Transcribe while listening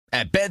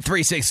At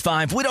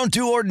Bet365, we don't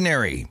do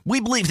ordinary. We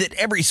believe that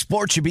every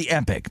sport should be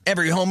epic.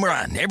 Every home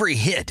run, every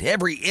hit,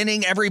 every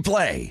inning, every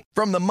play.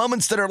 From the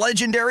moments that are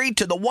legendary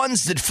to the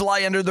ones that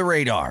fly under the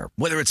radar.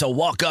 Whether it's a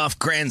walk-off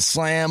grand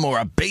slam or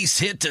a base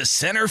hit to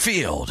center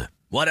field.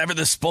 Whatever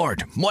the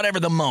sport, whatever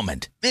the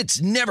moment.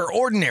 It's never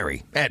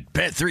ordinary at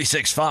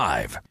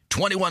Bet365.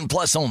 21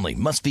 plus only.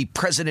 Must be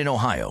present in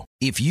Ohio.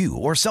 If you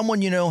or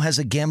someone you know has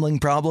a gambling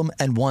problem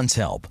and wants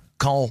help,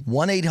 call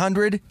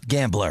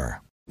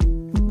 1-800-GAMBLER.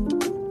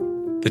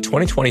 The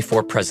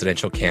 2024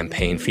 presidential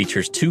campaign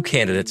features two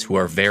candidates who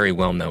are very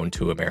well known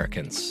to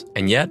Americans.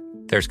 And yet,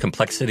 there's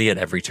complexity at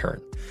every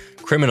turn.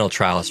 Criminal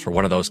trials for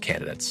one of those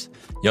candidates.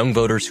 Young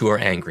voters who are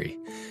angry.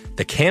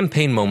 The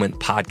Campaign Moment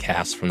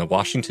podcast from the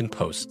Washington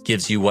Post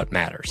gives you what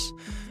matters.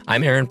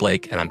 I'm Aaron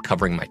Blake, and I'm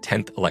covering my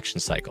 10th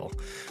election cycle.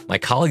 My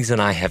colleagues and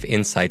I have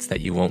insights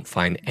that you won't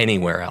find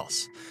anywhere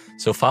else.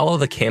 So follow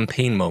The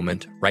Campaign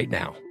Moment right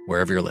now,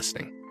 wherever you're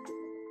listening.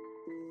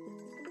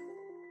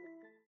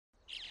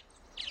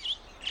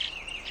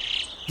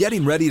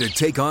 Getting ready to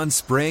take on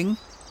spring?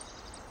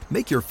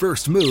 Make your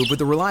first move with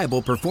the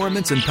reliable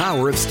performance and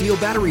power of Steel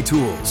battery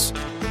tools.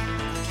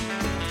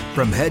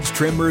 From hedge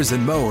trimmers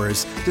and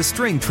mowers to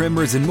string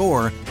trimmers and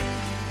more,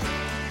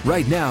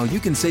 right now you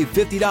can save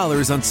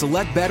 $50 on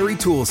select battery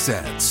tool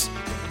sets.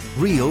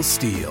 Real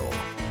Steel.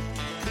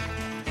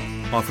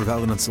 Offer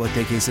valid on select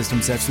AK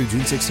system sets through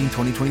June 16,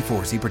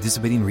 2024. See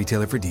participating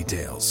retailer for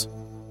details.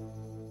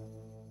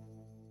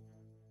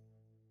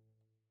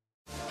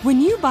 When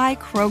you buy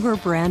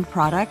Kroger brand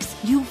products,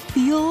 you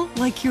feel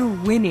like you're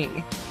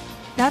winning.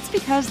 That's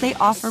because they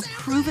offer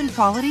proven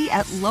quality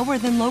at lower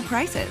than low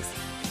prices.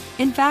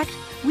 In fact,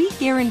 we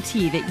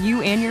guarantee that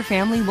you and your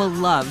family will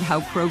love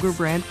how Kroger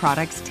brand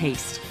products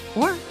taste,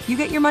 or you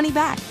get your money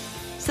back.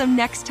 So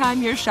next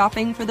time you're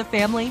shopping for the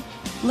family,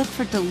 look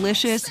for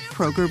delicious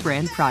Kroger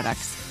brand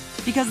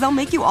products, because they'll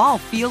make you all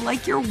feel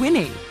like you're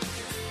winning.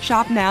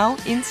 Shop now,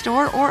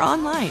 in-store, or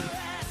online.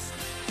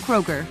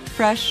 Kroger,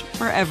 fresh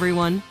for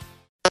everyone.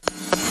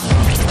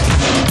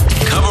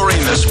 Covering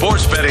the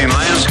sports betting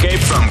landscape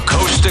from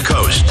coast to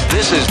coast.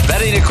 This is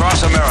Betting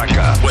Across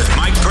America with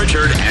Mike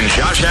Pritchard and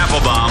Josh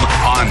Applebaum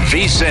on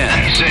VSiN,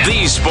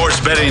 the Sports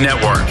Betting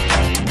Network.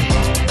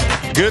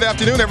 Good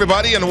afternoon,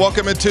 everybody, and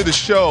welcome into the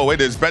show.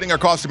 It is Betting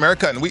Across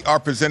America, and we are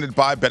presented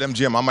by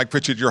BetMGM. I'm Mike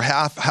Pritchard. Your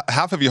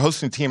half of your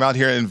hosting team out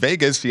here in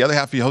Vegas. The other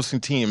half of your hosting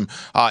team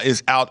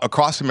is out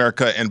across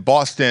America in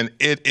Boston.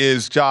 It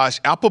is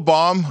Josh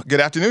Applebaum.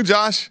 Good afternoon,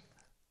 Josh.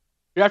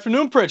 Good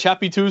afternoon, Pritch.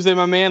 Happy Tuesday,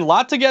 my man. A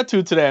lot to get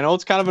to today. I know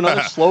it's kind of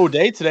another slow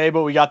day today,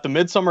 but we got the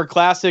Midsummer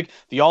Classic,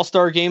 the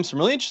All-Star Game, some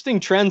really interesting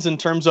trends in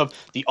terms of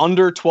the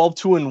under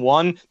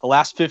 12-2-1, the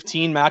last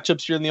 15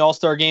 matchups here in the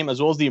All-Star Game,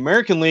 as well as the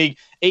American League,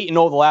 8-0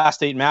 the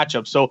last 8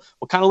 matchups. So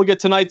we'll kind of look at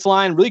tonight's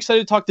line. Really excited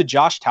to talk to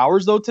Josh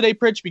Towers, though, today,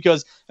 Pritch,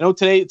 because I know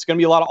today it's going to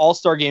be a lot of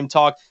All-Star Game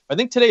talk. I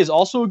think today is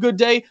also a good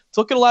day to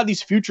look at a lot of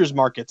these futures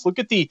markets. Look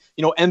at the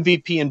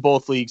MVP in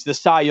both leagues, the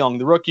Cy Young,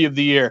 the Rookie of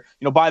the Year.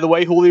 By the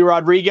way, Julio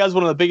Rodriguez,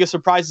 one of the biggest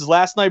surprises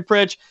last night,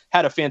 Pritch,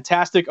 had a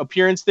fantastic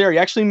appearance there. He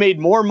actually made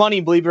more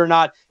money, believe it or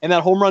not, in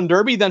that home run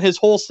derby than his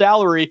whole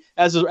salary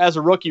as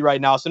a rookie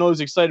right now. So I know he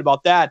was excited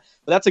about that.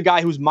 But that's a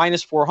guy who's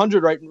minus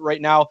 400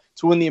 right now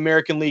to win the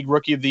American League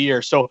Rookie of the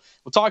Year. So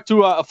we'll talk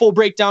to a full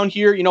breakdown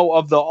here,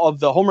 of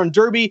the home run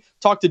derby.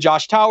 Talk to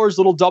Josh Towers,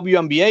 little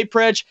WNBA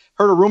Pritch.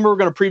 Heard a rumor we're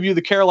going to preview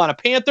the Carolina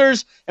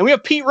Panthers, and we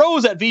have Pete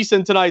Rose at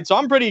VSiN tonight. So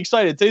I'm pretty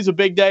excited. Today's a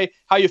big day.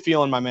 How you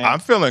feeling, my man? I'm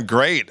feeling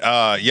great.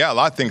 A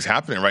lot of things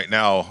happening right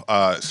now.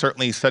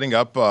 Certainly setting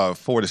up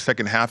for the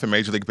second half in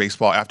Major League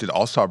Baseball after the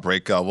All-Star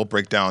break. We'll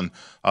break down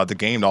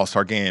the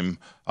All-Star game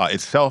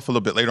itself a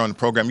little bit later on in the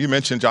program. You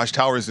mentioned Josh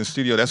Towers in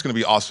studio. That's going to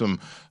be awesome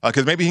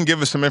because maybe he can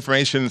give us some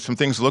information, some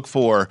things to look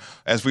for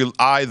as we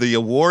eye the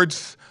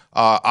awards,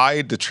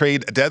 eye the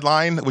trade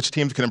deadline, which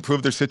teams can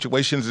improve their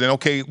situations, and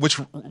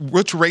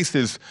which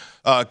races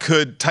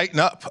could tighten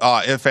up,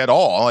 if at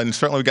all. And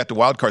certainly we got the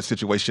wild card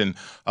situation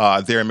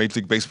there in Major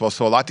League Baseball.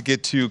 So a lot to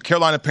get to.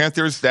 Carolina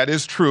Panthers, that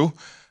is true.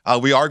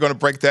 We are going to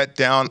break that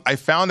down. I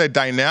found a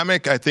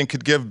dynamic I think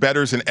could give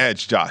bettors an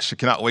edge, Josh. I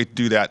cannot wait to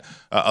do that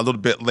a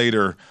little bit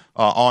later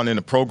on in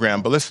the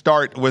program. But let's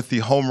start with the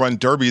home run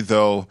derby,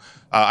 though.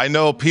 I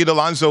know Pete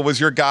Alonso was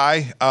your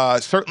guy.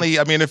 Certainly,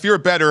 if you're a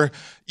bettor,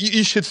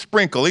 you should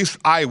sprinkle. At least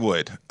I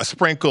would. A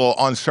sprinkle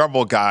on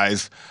several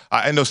guys.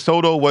 I know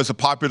Soto was a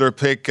popular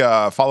pick.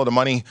 Follow the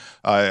money.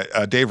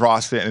 Dave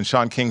Ross and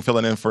Sean King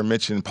filling in for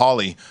Mitch and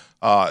Paulie.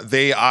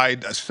 They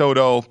eyed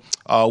Soto,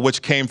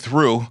 which came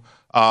through.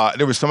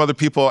 There were some other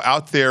people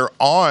out there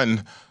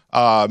on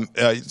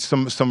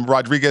some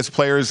Rodriguez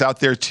players out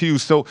there too.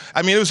 So,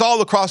 it was all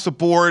across the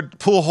board.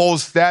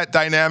 Pujols, that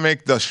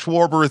dynamic, the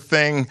Schwarber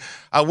thing.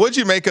 What'd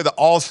you make of the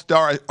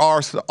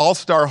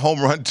All-Star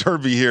home run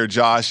derby here,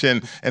 Josh,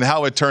 and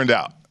how it turned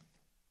out?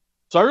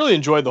 So I really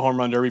enjoyed the Home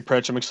Run Derby,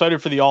 Pritch. I'm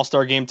excited for the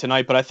All-Star game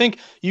tonight, but I think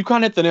you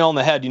kind of hit the nail on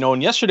the head. In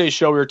yesterday's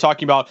show, we were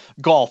talking about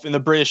golf in the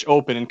British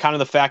Open and kind of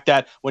the fact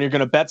that when you're going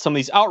to bet some of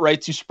these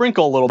outrights, you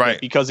sprinkle a little bit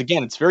because,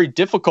 again, it's very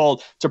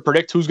difficult to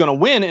predict who's going to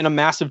win in a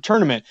massive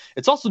tournament.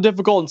 It's also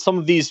difficult in some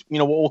of these,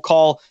 what we'll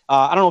call,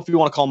 I don't know if you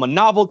want to call them a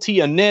novelty,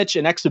 a niche,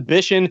 an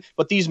exhibition,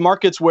 but these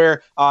markets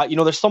where,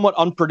 they're somewhat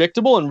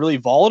unpredictable and really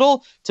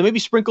volatile to maybe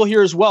sprinkle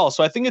here as well.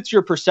 So I think it's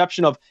your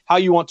perception of how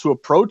you want to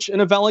approach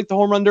an event like the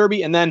Home Run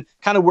Derby and then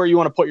kind of where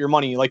you want to put your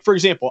money. Like, for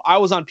example, I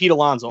was on Pete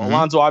Alonso.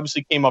 Alonso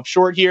obviously came up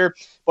short here,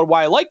 but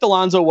why I liked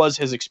Alonso was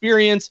his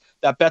experience,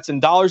 that bets and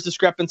dollars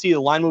discrepancy,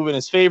 the line move in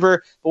his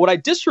favor. But what I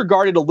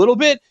disregarded a little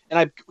bit, and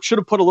I should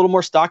have put a little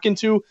more stock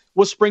into,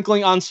 was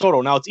sprinkling on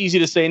Soto. Now, it's easy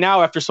to say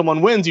now after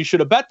someone wins, you should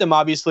have bet them,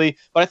 obviously,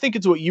 but I think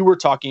it's what you were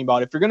talking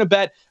about. If you're going to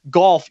bet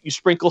golf, you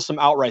sprinkle some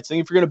outrights. I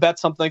think if you're going to bet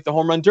something like the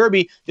Home Run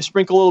Derby, you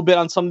sprinkle a little bit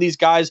on some of these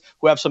guys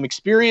who have some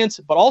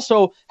experience, but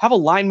also have a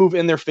line move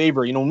in their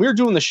favor. When we were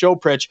doing the show,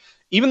 Pritch,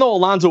 even though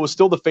Alonso was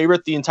still the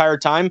favorite the entire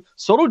time,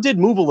 Soto did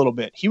move a little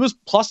bit. He was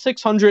plus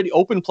 600,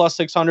 open plus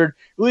 600,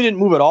 really didn't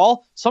move at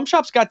all. Some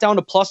shops got down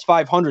to plus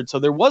 500, so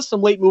there was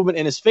some late movement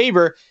in his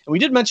favor. And we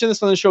did mention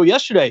this on the show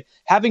yesterday,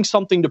 having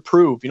something to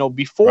prove.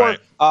 Before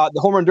the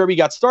Home Run Derby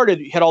got started,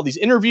 he had all these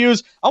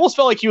interviews. I almost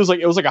felt like it was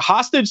like a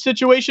hostage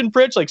situation,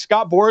 Pritch. Like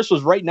Scott Boras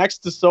was right next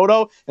to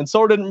Soto, and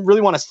Soto didn't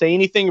really want to say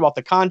anything about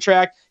the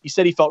contract. He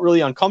said he felt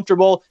really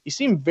uncomfortable. He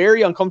seemed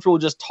very uncomfortable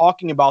just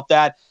talking about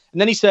that. And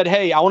then he said,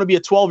 hey, I want to be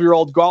a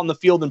 12-year-old, go out in the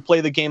field and play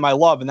the game I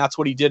love. And that's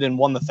what he did and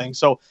won the thing.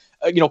 So,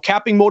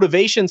 capping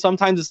motivation,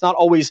 sometimes it's not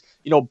always,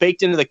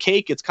 baked into the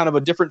cake. It's kind of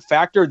a different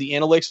factor. The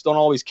analytics don't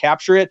always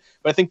capture it.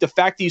 But I think the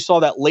fact that you saw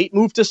that late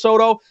move to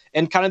Soto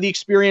and kind of the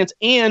experience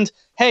and,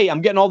 hey, I'm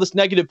getting all this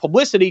negative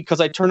publicity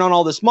because I turned on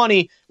all this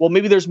money. Well,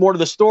 maybe there's more to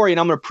the story, and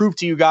I'm going to prove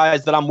to you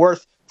guys that I'm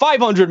worth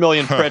 $500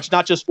 million, Pritch,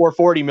 not just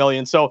 $440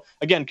 million. So,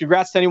 again,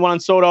 congrats to anyone on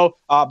Soto.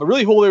 But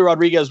really, Julio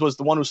Rodriguez was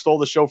the one who stole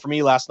the show for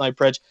me last night,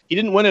 Pritch. He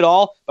didn't win it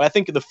all, but I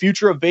think the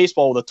future of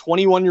baseball with a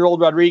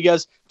 21-year-old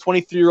Rodriguez,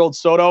 23-year-old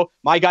Soto,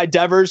 my guy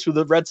Devers, who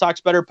the Red Sox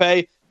better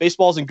pay,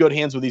 baseball's in good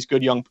hands with these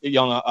good young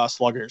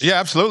sluggers. Yeah,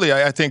 absolutely.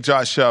 I think,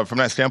 Josh, from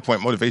that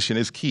standpoint, motivation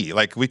is key.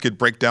 Like, we could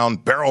break down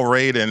barrel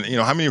rate and,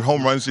 how many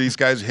home runs these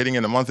guys are hitting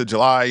in the month of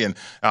July and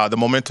the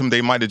momentum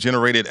they might have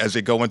generated as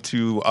they go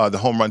into the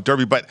Home Run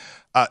Derby. But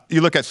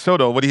you look at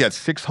Soto, he had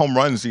 6 home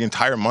runs the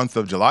entire month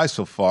of July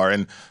so far,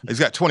 and he's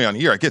got 20 on the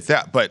year. I get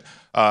that. But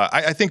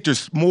I think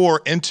there's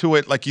more into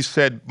it, like you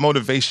said,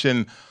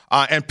 motivation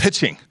and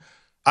pitching.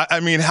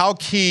 I mean, how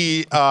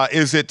key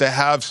is it to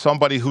have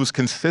somebody who's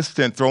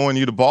consistent throwing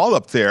you the ball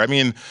up there? I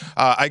mean,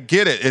 I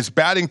get it. It's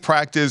batting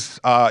practice.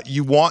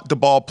 You want the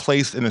ball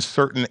placed in a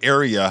certain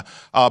area.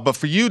 But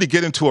for you to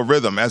get into a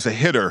rhythm as a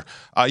hitter,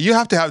 you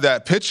have to have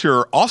that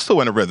pitcher also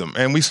in a rhythm.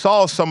 And we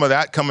saw some of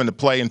that come into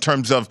play in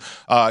terms of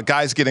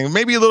guys getting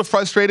maybe a little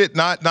frustrated,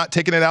 not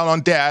taking it out on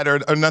dad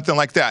or nothing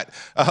like that,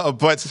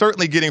 but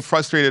certainly getting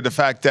frustrated the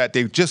fact that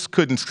they just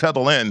couldn't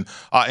settle in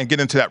and get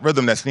into that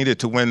rhythm that's needed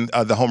to win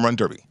the Home Run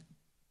Derby.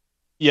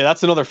 Yeah,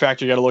 that's another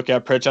factor you got to look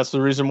at, Pritch. That's the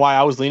reason why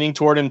I was leaning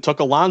toward and took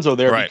Alonso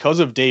there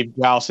because of Dave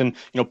Gauss and,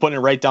 putting it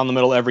right down the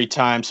middle every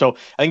time. So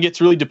I think it's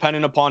really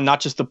dependent upon not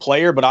just the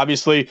player, but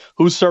obviously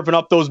who's serving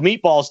up those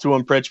meatballs to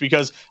him, Pritch,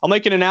 because I'll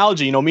make an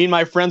analogy. Me and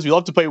my friends, we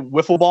love to play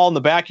wiffle ball in the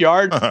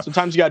backyard.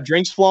 Sometimes you got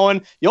drinks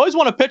flowing. You always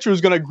want a pitcher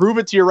who's going to groove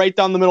it to you right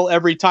down the middle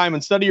every time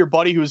instead of your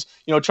buddy who's,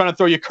 trying to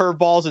throw you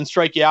curveballs and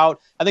strike you out.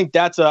 I think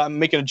that's I'm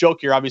making a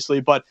joke here, obviously,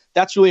 but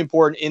that's really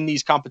important in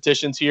these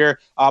competitions here.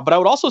 But I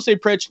would also say,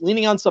 Pritch,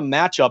 leaning on some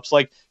matchups,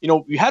 like,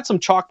 you had some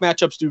chalk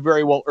matchups do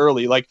very well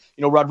early. Like,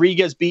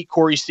 Rodriguez beat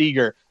Corey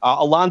Seager,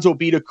 Alonso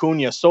beat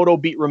Acuna, Soto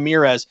beat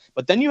Ramirez.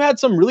 But then you had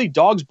some really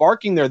dogs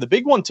barking there. The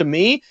big one to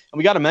me, and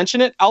we got to mention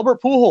it,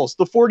 Albert Pujols,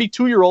 the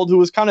 42-year-old who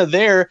was kind of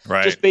there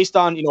just based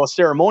on, a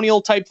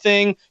ceremonial type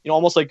thing,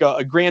 almost like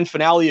a grand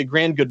finale, a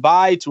grand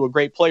goodbye to a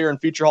great player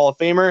and future Hall of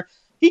Famer.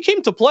 He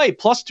came to play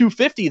plus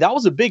 250. That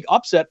was a big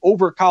upset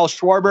over Kyle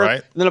Schwarber.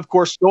 And then, of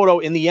course, Soto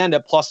in the end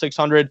at plus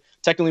 600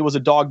 technically was a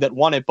dog that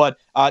won it. But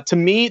to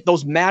me,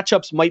 those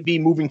matchups might be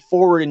moving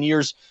forward in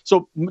years.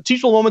 So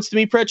teachable moments to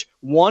me, Pritch.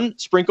 1,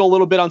 sprinkle a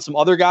little bit on some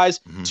other guys.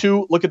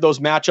 2, look at those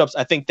matchups.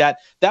 I think that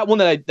one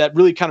that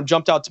really kind of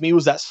jumped out to me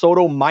was that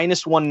Soto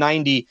minus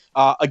 190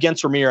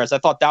 against Ramirez. I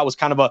thought that was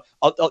kind of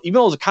even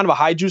though it was kind of a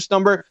high juice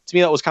number, to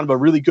me that was kind of a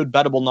really good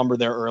bettable number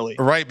there early.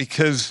 Right,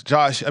 because,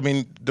 Josh, I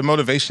mean, the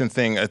motivation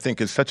thing I think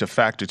is such a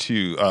factor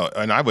too,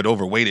 and I would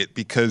overweight it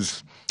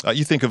because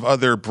you think of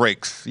other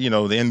breaks, the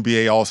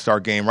NBA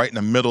All-Star game right in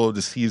the middle of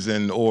the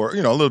season or,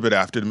 a little bit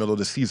after the middle of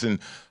the season.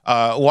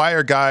 Why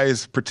are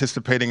guys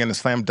participating in the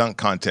slam dunk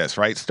contest,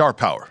 right? Star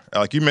power.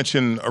 Like you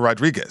mentioned,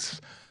 Rodriguez.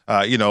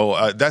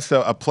 That's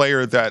a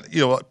player that,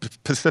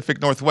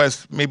 Pacific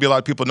Northwest, maybe a lot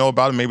of people know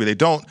about him, maybe they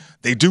don't.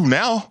 They do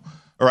now,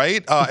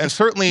 right? And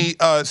certainly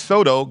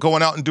Soto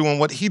going out and doing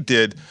what he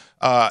did.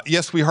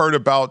 Yes, we heard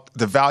about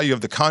the value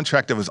of the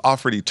contract that was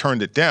offered. He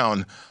turned it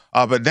down.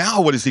 But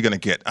now what is he going to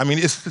get? I mean,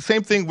 it's the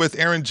same thing with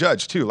Aaron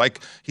Judge, too.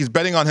 Like, he's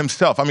betting on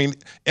himself. I mean,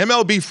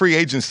 MLB free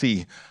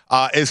agency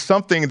is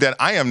something that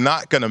I am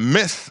not going to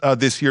miss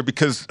this year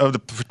because of the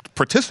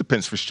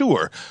participants, for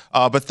sure.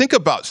 But think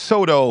about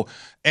Soto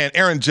and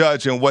Aaron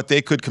Judge and what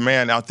they could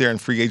command out there in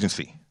free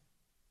agency.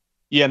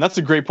 Yeah, and that's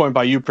a great point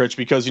by you, Pritch,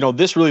 because,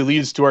 this really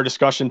leads to our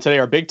discussion today,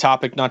 our big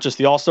topic, not just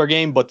the All-Star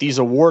game, but these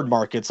award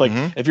markets. Like,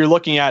 if you're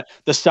looking at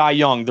the Cy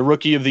Young, the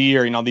Rookie of the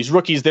Year, these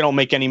rookies, they don't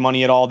make any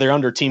money at all. They're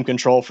under team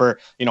control for,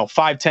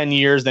 5-10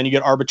 years. Then you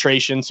get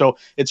arbitration. So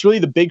it's really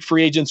the big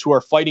free agents who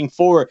are fighting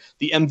for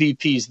the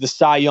MVPs, the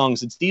Cy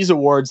Youngs. It's these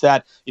awards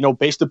that,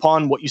 based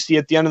upon what you see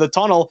at the end of the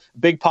tunnel,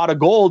 big pot of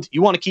gold,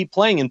 you want to keep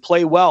playing and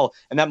play well.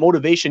 And that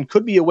motivation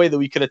could be a way that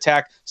we could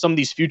attack some of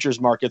these futures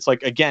markets.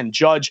 Like, again,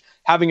 Judge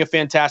having a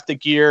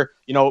fantastic year,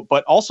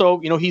 but also,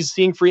 he's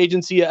seeing free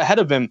agency ahead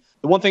of him.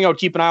 The one thing I would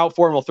keep an eye out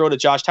for, and we'll throw to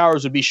Josh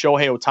Towers, would be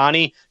Shohei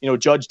Ohtani.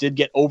 Judge did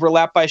get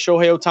overlapped by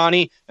Shohei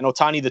Ohtani, and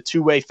Ohtani, the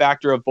two-way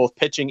factor of both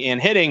pitching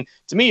and hitting.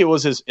 To me, it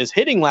was his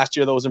hitting last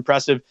year that was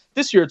impressive.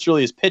 This year, it's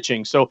really his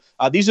pitching. So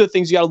these are the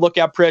things you got to look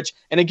at, Pritch.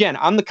 And again,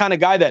 I'm the kind of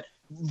guy that,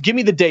 give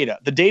me the data,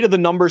 the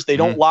numbers, they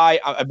don't lie.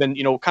 I've been,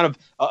 kind of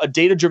a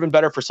data-driven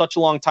bettor for such a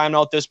long time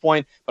now at this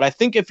point. But I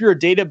think if you're a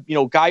data,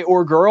 guy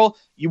or girl,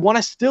 you want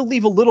to still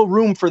leave a little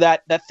room for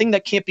that thing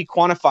that can't be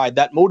quantified,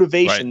 that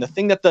motivation, the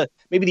thing that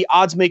maybe the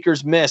odds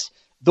makers miss.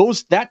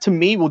 That to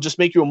me will just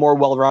make you a more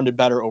well-rounded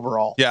bettor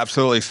overall. Yeah,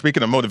 absolutely.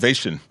 Speaking of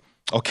motivation,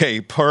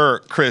 okay, per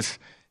Chris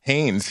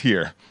Haynes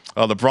here,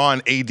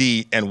 LeBron,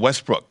 AD, and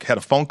Westbrook had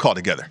a phone call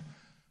together.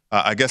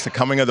 I guess a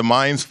coming of the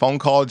minds phone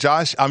call,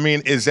 Josh. I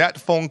mean, is that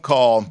phone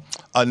call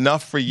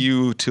enough for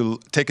you to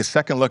take a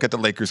second look at the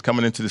Lakers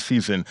coming into the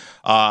season,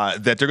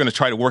 that they're going to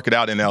try to work it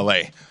out in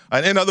L.A.?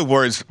 In other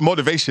words,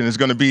 motivation is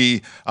going to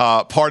be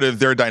part of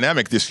their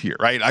dynamic this year,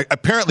 right?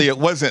 Apparently, it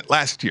wasn't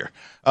last year.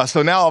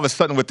 So now all of a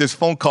sudden with this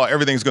phone call,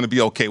 everything's going to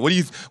be okay. What do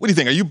you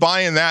think? Are you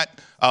buying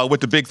that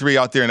with the big three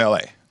out there in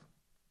L.A.?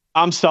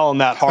 I'm selling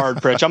that hard,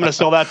 Pritch. I'm going to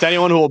sell that to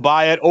anyone who will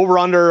buy it. Over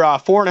under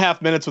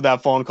 4.5 minutes with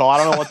that phone call. I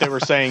don't know what they were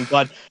saying,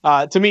 but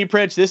to me,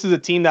 Pritch, this is a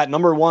team that,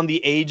 number one,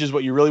 the age is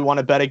what you really want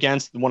to bet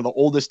against. One of the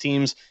oldest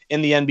teams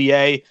in the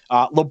NBA.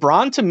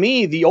 LeBron, to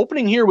me, the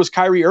opening here was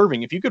Kyrie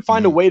Irving. If you could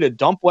find a way to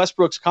dump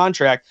Westbrook's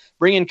contract,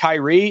 bring in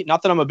Kyrie,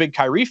 not that I'm a big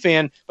Kyrie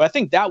fan, but I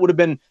think that would have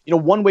been,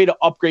 one way to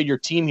upgrade your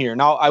team here.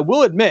 Now, I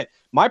will admit,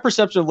 my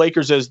perception of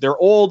Lakers is they're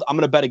old. I'm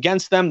going to bet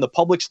against them. The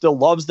public still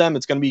loves them.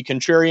 It's going to be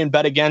contrarian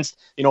bet against.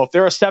 If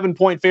they're a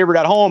 7-point favorite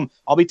at home,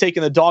 I'll be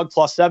taking the dog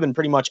 +7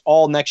 pretty much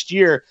all next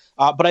year.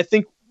 But I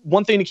think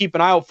one thing to keep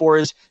an eye out for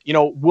is,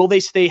 will they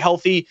stay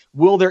healthy?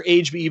 Will their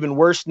age be even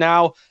worse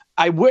now?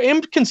 I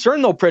am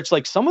concerned, though, Pritch,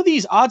 like some of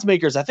these odds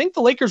makers, I think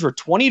the Lakers were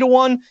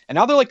 20-1, and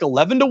now they're like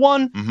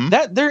 11-1.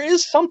 That there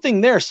is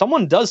something there.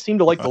 Someone does seem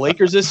to like the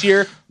Lakers this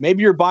year.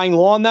 Maybe you're buying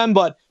low on them,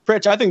 but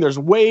Pritch, I think there's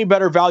way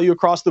better value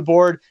across the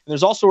board. And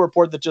there's also a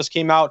report that just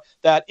came out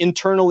that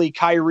internally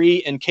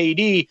Kyrie and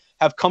KD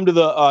have come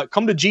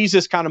to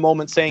Jesus kind of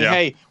moment saying,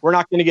 hey, we're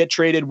not going to get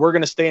traded. We're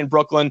going to stay in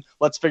Brooklyn.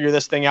 Let's figure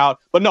this thing out.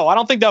 But no, I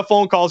don't think that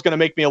phone call is going to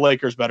make me a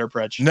Lakers bettor,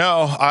 Pritch.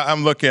 No,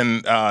 I'm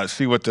looking,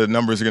 see what the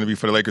numbers are going to be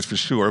for the Lakers for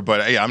sure.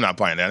 But yeah, I'm not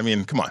buying that. I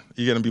mean, come on.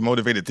 You're going to be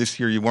motivated this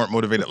year. You weren't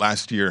motivated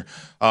last year.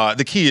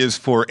 The key is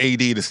for AD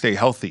to stay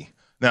healthy.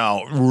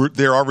 Now,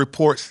 there are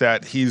reports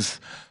that he's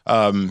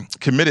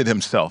committed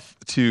himself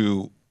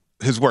to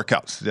his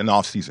workouts in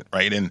off season,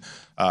 right? And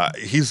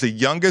he's the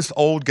youngest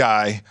old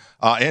guy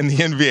in the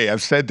NBA.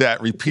 I've said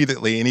that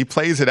repeatedly, and he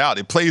plays it out.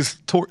 It plays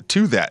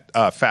to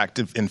that fact,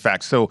 in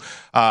fact. So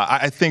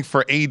I think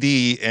for AD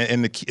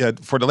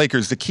and for the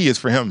Lakers, the key is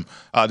for him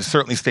to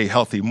certainly stay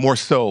healthy, more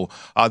so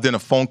than a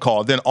phone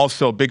call. Then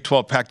also Big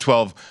 12,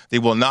 Pac-12, they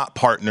will not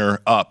partner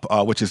up,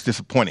 which is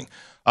disappointing.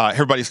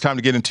 Everybody, it's time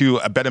to get into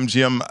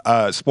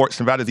BetMGM Sports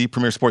Nevada, the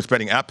premier sports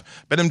betting app.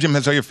 BetMGM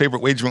has all your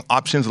favorite wagering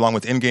options, along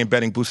with in-game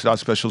betting, boosted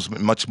odds specials,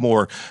 and much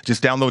more.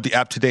 Just download the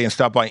app today and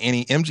stop by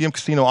any MGM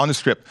casino on the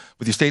Strip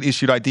with your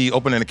state-issued ID.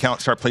 Open an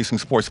account, start placing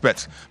sports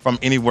bets from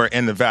anywhere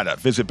in Nevada.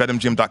 Visit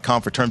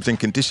BetMGM.com for terms and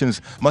conditions.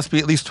 Must be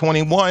at least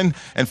 21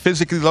 and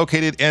physically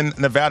located in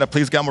Nevada.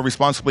 Please gamble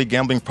responsibly.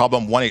 Gambling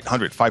problem,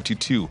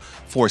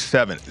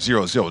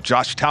 1-800-522-4700.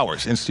 Josh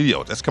Towers in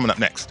studio. That's coming up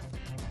next.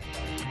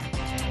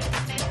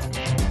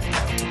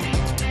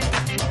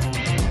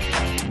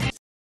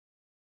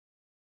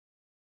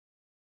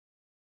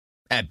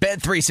 At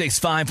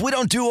Bet365, we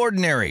don't do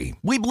ordinary.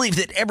 We believe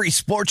that every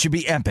sport should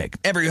be epic.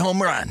 Every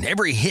home run,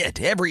 every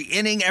hit, every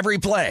inning, every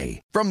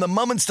play. From the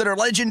moments that are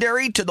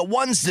legendary to the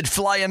ones that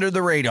fly under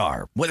the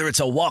radar. Whether it's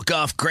a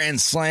walk-off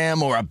grand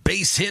slam or a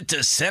base hit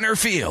to center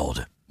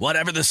field.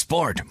 Whatever the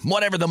sport,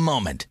 whatever the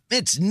moment.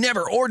 It's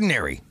never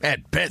ordinary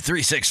at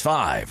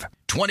Bet365.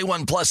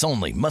 21 plus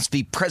only. Must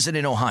be present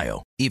in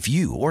Ohio. If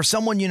you or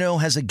someone you know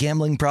has a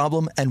gambling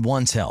problem and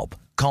wants help,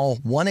 call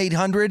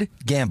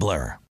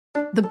 1-800-GAMBLER.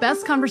 The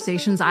best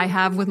conversations I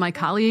have with my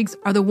colleagues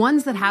are the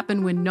ones that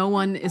happen when no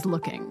one is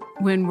looking,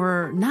 when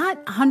we're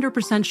not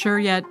 100% sure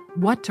yet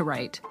what to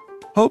write.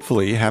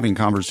 Hopefully, having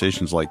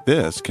conversations like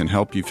this can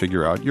help you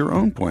figure out your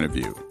own point of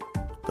view.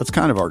 That's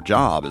kind of our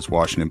job as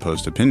Washington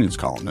Post opinions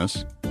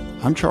columnists.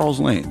 I'm Charles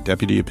Lane,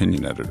 Deputy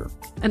Opinion Editor.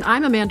 And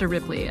I'm Amanda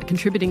Ripley, a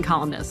contributing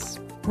columnist.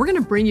 We're going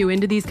to bring you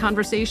into these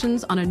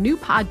conversations on a new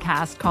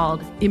podcast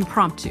called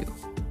Impromptu.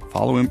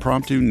 Follow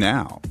Impromptu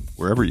now,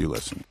 wherever you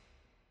listen.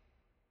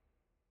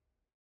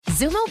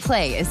 Xumo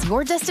Play is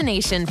your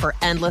destination for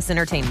endless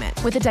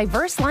entertainment. With a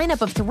diverse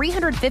lineup of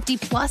 350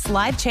 plus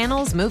live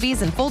channels,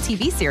 movies, and full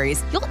TV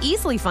series, you'll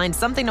easily find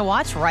something to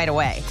watch right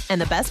away. And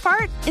the best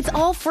part? It's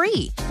all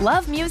free.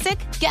 Love music?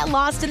 Get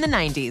lost in the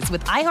 90s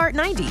with iHeart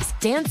 90s,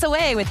 dance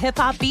away with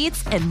hip-hop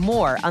beats, and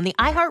more on the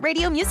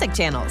iHeartRadio music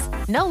channels.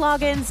 No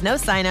logins, no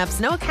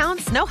signups, no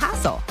accounts, no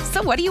hassle.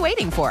 So what are you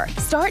waiting for?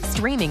 Start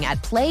streaming at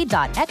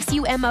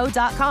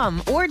play.xumo.com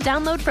or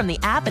download from the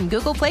app and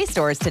Google Play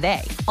stores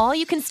today. All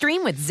you can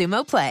stream with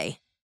Xumo Play.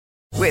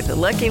 With the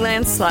Lucky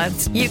Land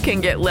Slots, you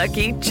can get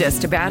lucky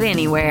just about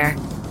anywhere.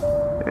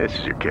 This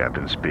is your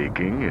captain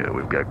speaking.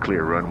 We've got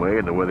clear runway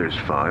and the weather's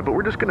fine, but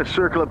we're just going to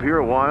circle up here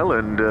a while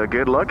and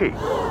get lucky.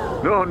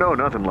 No,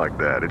 nothing like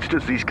that. It's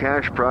just these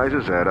cash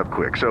prizes add up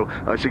quick. So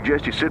I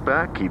suggest you sit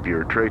back, keep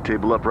your tray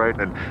table upright,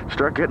 and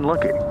start getting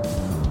lucky.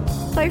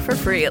 Play for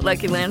free at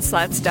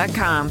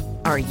LuckyLandSlots.com.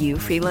 Are you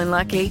feeling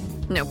lucky?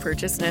 No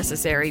purchase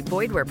necessary.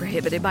 Void where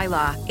prohibited by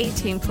law.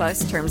 18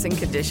 plus terms and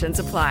conditions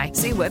apply.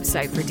 See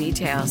website for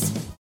details.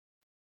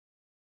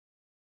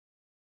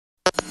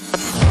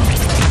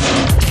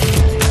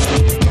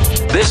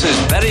 This is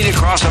Betting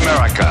Across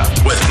America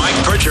with Mike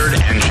Pritchard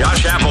and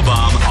Josh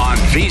Applebaum on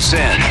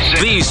VSiN,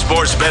 the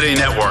Sports Betting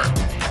Network.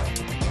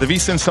 The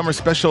VSiN Summer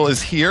Special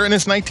is here, and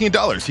it's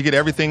 $19. You get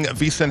everything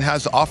VSiN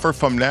has to offer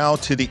from now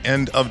to the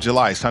end of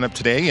July. Sign up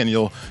today, and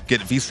you'll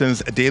get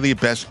VSiN's daily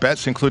best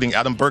bets, including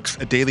Adam Burke's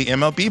daily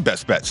MLB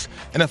best bets,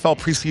 NFL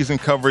preseason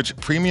coverage,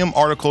 premium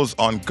articles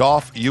on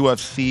golf,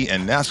 UFC,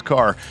 and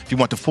NASCAR if you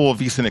want the full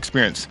VSiN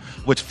experience,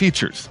 which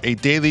features a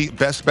daily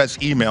best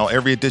bets email,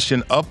 every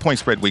edition of Point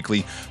Spread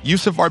Weekly,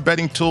 use of our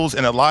betting tools,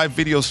 and a live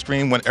video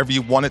stream whenever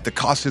you want it. The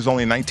cost is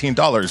only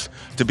 $19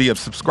 to be a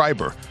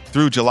subscriber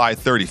through July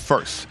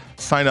 31st.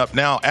 Sign up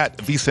now at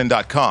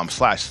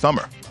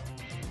vsin.com/summer.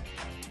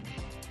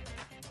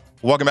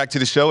 Welcome back to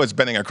the show. It's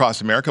Betting Across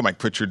America. Mike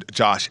Pritchard,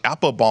 Josh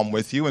Applebaum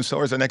with you. And so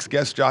is our next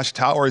guest, Josh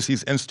Towers.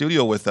 He's in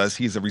studio with us.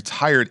 He's a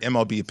retired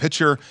MLB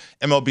pitcher,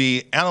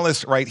 MLB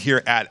analyst right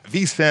here at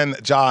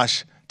VSiN.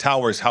 Josh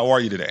Towers, how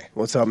are you today?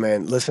 What's up,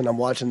 man? Listen, I'm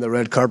watching the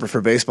red carpet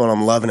for baseball, and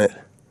I'm loving it.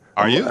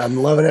 Are you? I'm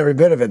loving every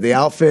bit of it. The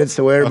outfits,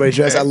 the way everybody's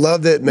dressed. I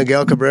love that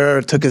Miguel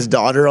Cabrera took his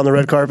daughter on the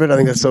red carpet. I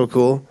think that's so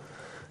cool.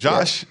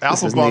 Josh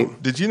Applebaum,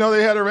 did you know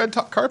they had a red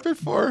carpet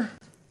for?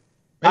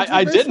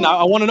 I didn't.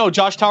 I want to know,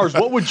 Josh Towers,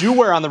 what would you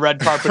wear on the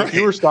red carpet if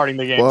you were starting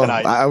the game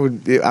tonight? I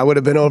would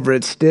have been over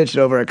at Stitch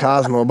over at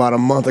Cosmo about a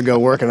month ago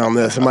working on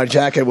this, and my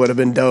jacket would have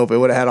been dope. It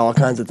would have had all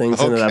kinds of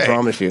things in it, I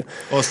promise you.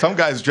 Well, some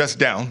guys dress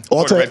down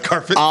for the red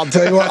carpet. I'll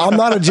tell you what, I'm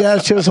not a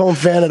Jazz Chisholm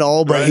fan at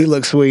all, but he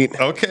looks sweet.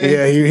 Okay.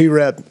 Yeah, he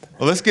repped.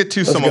 Well, let's get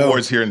to some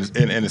awards here in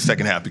the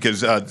second half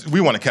because we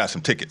want to cash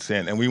some tickets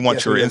and we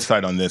want your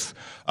insight on this.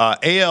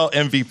 AL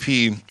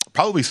MVP,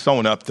 probably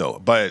sewn up though,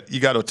 but you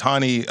got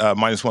Ohtani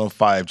minus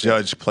 105,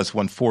 Judge plus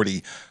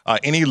 140.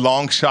 Any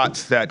long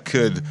shots that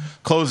could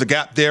close the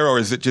gap there, or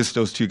is it just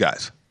those two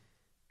guys?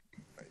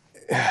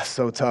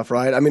 So tough,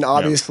 right? I mean,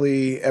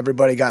 obviously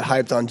everybody got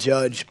hyped on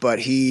Judge, but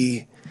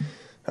he's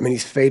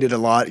faded a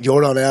lot.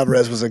 Yordan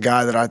Alvarez was a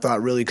guy that I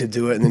thought really could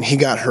do it, and then he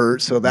got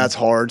hurt, so that's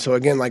hard. So,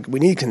 again, we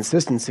need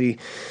consistency.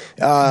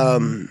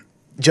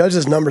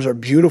 Judge's numbers are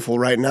beautiful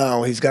right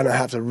now. He's going to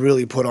have to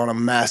really put on a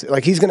massive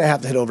 – he's going to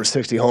have to hit over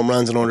 60 home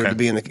runs in order to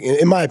be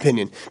in my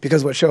opinion,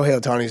 because what Shohei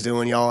Ohtani's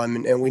doing, y'all,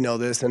 and we know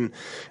this, and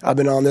I've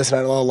been on this, and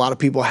I know a lot of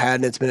people had,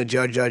 and it's been a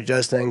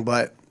Judge thing,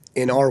 but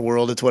in our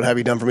world, it's what have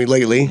you done for me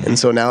lately, and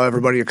so now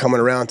everybody are coming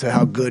around to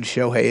how good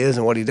Shohei is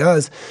and what he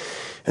does.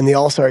 And the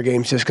All-Star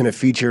game is just going to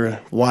feature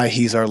why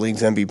he's our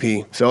league's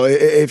MVP. So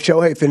if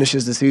Shohei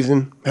finishes the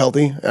season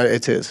healthy,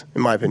 it's his,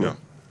 in my opinion.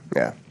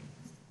 Yeah.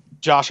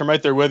 Josh, I'm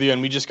right there with you, and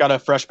we just got a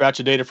fresh batch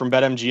of data from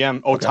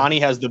BetMGM.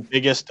 Ohtani has the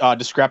biggest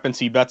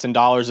discrepancy bets in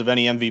dollars of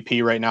any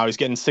MVP right now. He's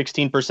getting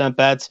 16%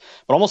 bets,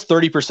 but almost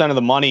 30% of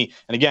the money.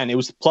 And again, it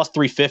was plus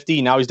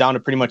 350. Now he's down to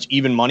pretty much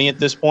even money at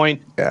this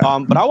point. Yeah.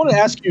 But I want to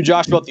ask you,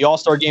 Josh, about the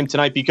All-Star game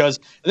tonight, because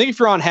I think if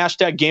you're on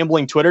hashtag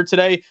gambling Twitter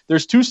today,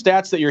 there's two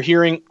stats that you're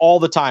hearing all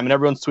the time and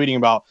everyone's tweeting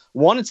about.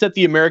 One, it's that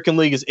the American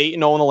League is 8-0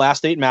 in the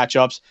last 8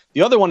 matchups.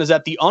 The other one is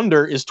that the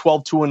under is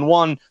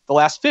 12-2-1 the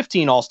last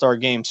 15 All-Star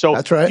games. So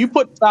that's right. You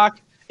put stock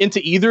into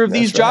either of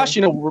these, Josh,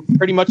 we're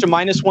pretty much a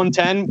minus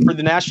 110 for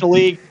the National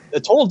League. The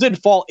total did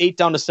fall 8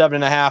 down to 7.5.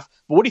 But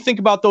what do you think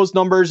about those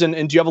numbers, and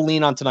do you have a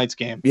lean on tonight's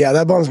game? Yeah,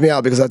 that bums me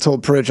out because I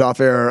told Pritch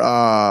off air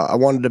I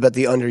wanted to bet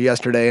the under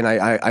yesterday, and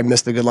I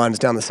missed the good line. It's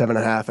down to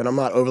 7.5. And I'm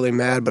not overly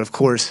mad, but of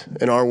course,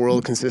 in our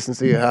world,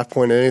 consistency, a half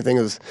point in anything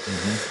is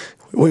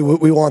we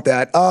want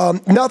that.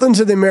 Nothing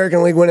to the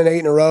American League winning 8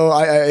 in a row.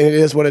 It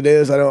is what it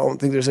is. I don't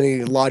think there's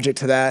any logic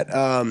to that.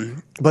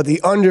 But the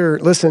under,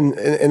 listen,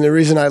 and the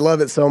reason I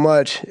love it so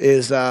much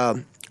is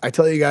I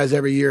tell you guys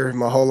every year,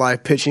 my whole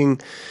life, pitching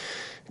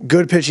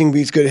good pitching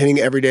beats good hitting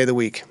every day of the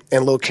week,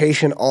 and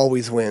location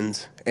always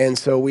wins. And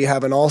so we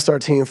have an all-star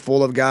team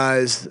full of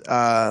guys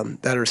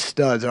that are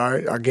studs,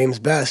 our game's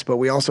best, but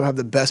we also have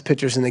the best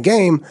pitchers in the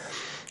game,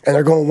 and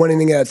they're going one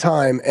inning at a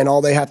time, and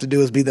all they have to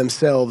do is be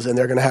themselves, and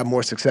they're going to have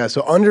more success.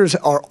 So unders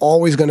are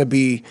always going to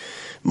be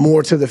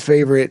more to the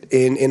favorite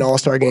in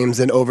all-star games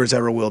than overs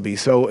ever will be.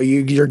 So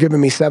you're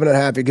giving me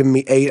 7.5, you're giving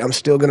me 8. I'm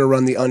still going to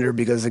run the under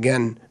because,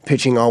 again,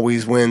 pitching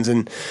always wins,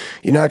 and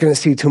you're not going to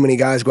see too many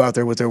guys go out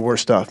there with their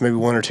worst stuff, maybe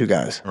 1 or 2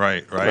 guys.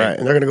 Right.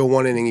 And they're going to go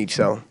 1 inning each,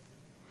 so.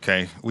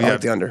 Okay, we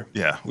have the under.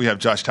 Yeah, we have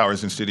Josh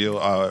Towers in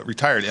studio,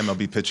 retired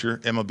MLB pitcher,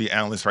 MLB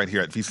analyst right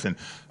here at VSiN.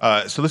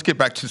 So let's get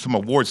back to some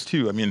awards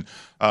too. I mean,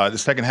 the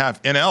second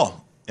half, NL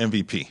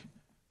MVP.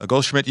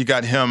 Goldschmidt, you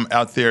got him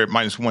out there at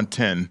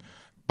 -110.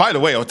 By the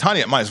way,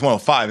 Ohtani at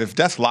 -105. If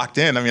that's locked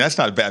in, I mean, that's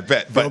not a bad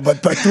bet.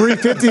 But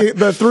 350,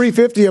 but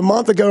 350 a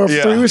month ago or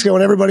 3 weeks ago,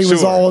 when everybody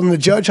was all in the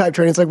Judge hype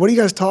train, it's like, what are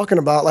you guys talking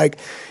about? Like,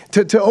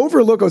 to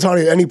overlook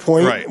Ohtani at any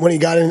point when he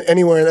got in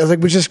anywhere,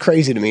 it was just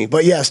crazy to me.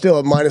 But yeah, still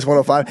at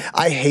 -105.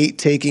 I hate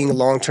taking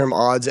long-term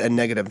odds and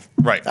negative.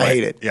 Right. I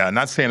hate it. Yeah,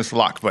 not saying it's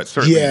locked, but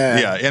certainly.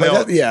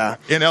 Yeah.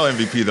 NL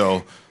MVP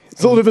though. It's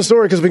a little different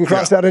story because we can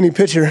cross out any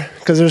pitcher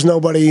because there's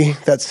nobody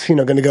that's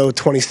going to go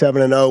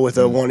 27-0 with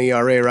a 1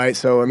 ERA, right?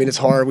 So I mean, it's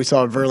hard. We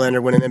saw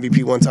Verlander win an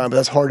MVP one time, but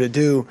that's hard to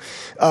do.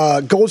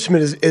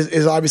 Goldschmidt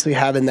is obviously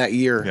having that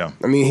year. Yeah.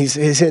 I mean, he's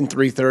hitting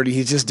 330.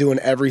 He's just doing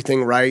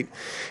everything right.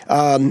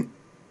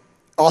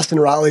 Austin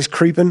Riley's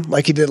creeping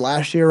like he did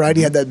last year, right?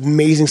 He had that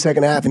amazing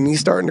second half, and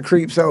he's starting to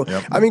creep. So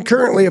I mean,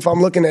 currently, if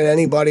I'm looking at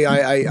anybody,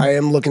 I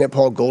am looking at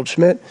Paul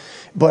Goldschmidt,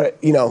 but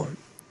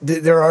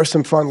there are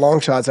some fun long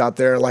shots out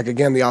there, like,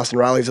 again, the Austin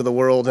Rileys of the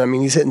world. I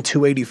mean, he's hitting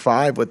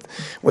 285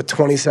 with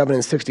 27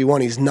 and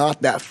 61. He's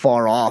not that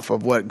far off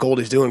of what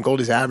Goldie's doing.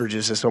 Goldie's average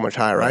is just so much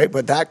higher, right?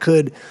 But that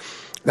could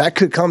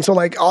come. So,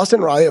 like,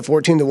 Austin Riley at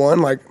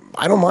 14-1, like,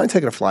 I don't mind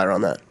taking a flyer on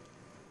that.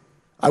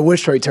 I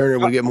wish Trey Turner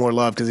would get more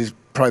love because he's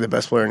probably the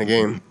best player in the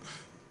game.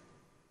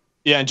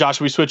 Yeah, and Josh,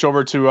 we switch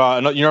over to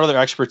your other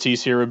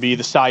expertise here would be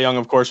the Cy Young,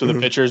 of course, with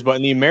the pitchers. But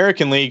in the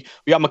American League,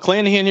 we got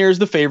McClanahan here as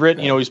the favorite.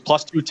 He's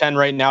plus 210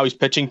 right now. He's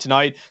pitching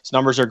tonight. His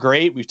numbers are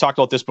great. We've talked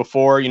about this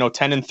before.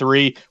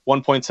 10-3,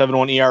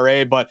 1.71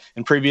 ERA. But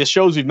in previous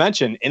shows, we've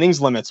mentioned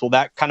innings limits. Will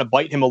that kind of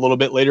bite him a little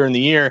bit later in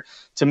the year?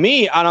 To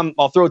me, and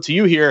I'll throw it to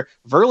you here,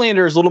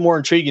 Verlander is a little more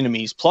intriguing to me.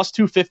 He's plus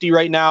 250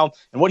 right now.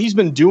 And what he's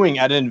been doing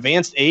at an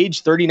advanced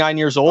age, 39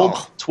 years old,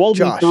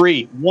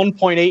 12-3,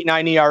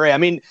 1.89 ERA. I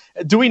mean,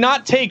 do we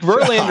not take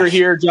Verlander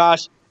here,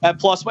 Josh, at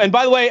plus? And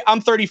by the way,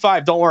 I'm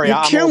 35. Don't worry.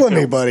 You're killing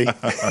me, buddy.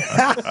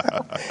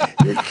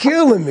 You're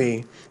killing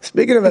me.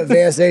 Speaking of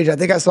advanced age, I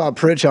think I saw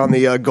Pritch on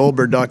the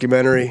Goldberg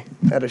documentary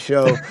at a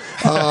show.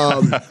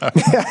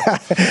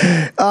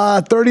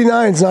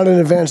 39 is not an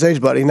advanced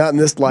age, buddy. Not in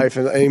this life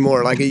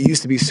anymore. Like, it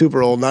used to be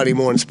super old, not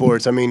anymore in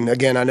sports. I mean,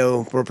 again, I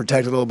know we're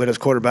protected a little bit as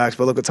quarterbacks,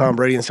 but look at Tom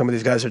Brady and some of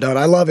these guys are done.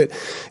 I love it.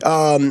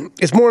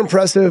 It's more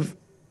impressive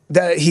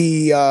that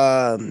he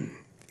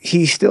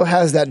still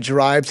has that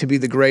drive to be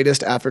the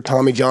greatest after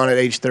Tommy John at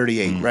age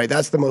 38, right?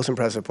 That's the most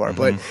impressive part.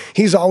 But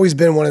he's always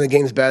been one of the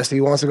game's best.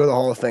 He wants to go to the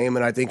Hall of Fame,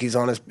 and I think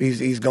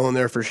he's going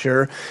there for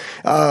sure.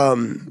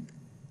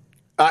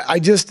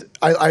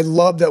 I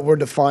love that we're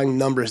defying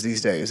numbers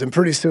these days. And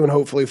pretty soon,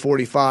 hopefully,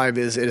 45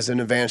 is an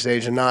advanced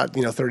age and not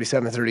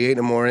 37, 38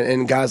 anymore.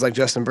 And guys like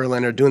Justin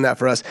Verlander are doing that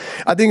for us.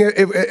 I think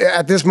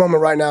at this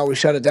moment right now, we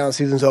shut it down,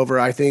 season's over.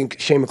 I think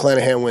Shane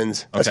McClanahan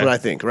wins. That's what I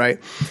think, right?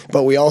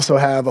 But we also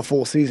have a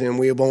full season.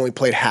 We have only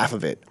played half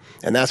of it.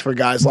 And that's where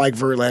guys like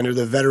Verlander,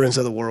 the veterans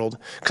of the world,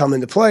 come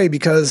into play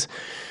because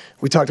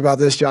we talked about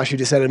this, Josh, you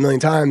just said it a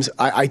million times.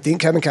 I think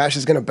Kevin Cash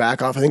is going to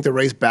back off. I think the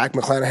race back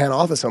McClanahan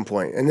off at some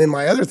point. And then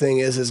my other thing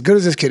is, as good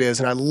as this kid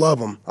is, and I love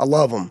him,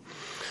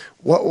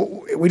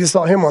 we just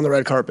saw him on the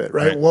red carpet,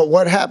 right?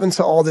 What happens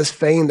to all this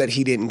fame that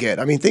he didn't get?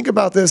 I mean, think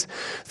about this.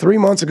 3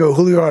 months ago,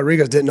 Julio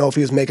Rodriguez didn't know if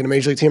he was making a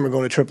Major League team or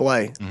going to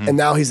AAA. And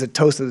now he's the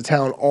toast of the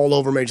town all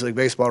over Major League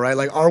Baseball, right?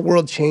 Like, our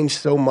world changed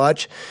so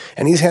much,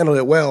 and he's handled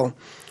it well.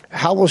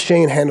 How will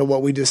Shane handle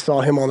what we just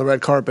saw him on the red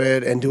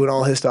carpet and doing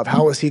all his stuff?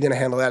 How is he going to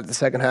handle that at the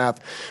second half,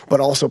 but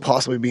also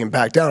possibly being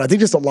back down? I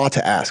think just a lot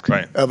to ask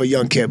of a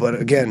young kid. But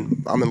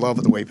again, I'm in love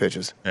with the way he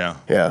pitches.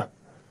 Yeah.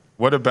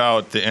 What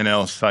about the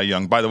NL Cy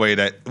Young? By the way,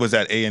 that was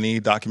that A&E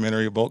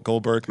documentary about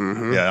Goldberg?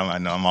 Yeah, I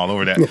know. I'm all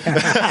over that.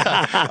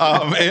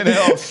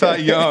 NL Cy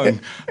Young.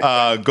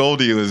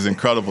 Goldie was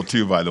incredible,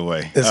 too, by the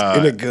way.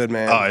 Isn't it good,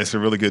 man? Oh, it's a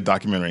really good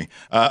documentary.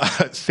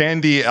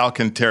 Sandy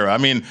Alcantara. I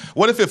mean,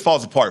 what if it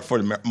falls apart for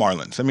the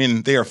Marlins? I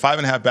mean, they are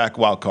 5.5 back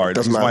wild card.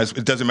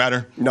 It doesn't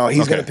matter? No,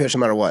 he's going to pitch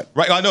no matter what.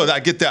 Right, I know. I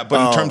get that.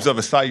 But in terms of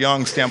a Cy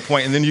Young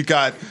standpoint, and then you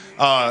got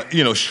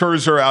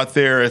Scherzer out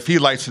there. If he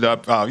lights it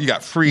up, you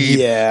got Fried.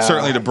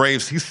 Certainly the Braves.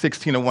 He's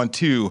 16-1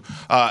 too.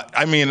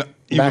 I mean,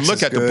 you can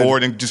look at the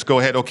board and just go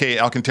ahead. Okay,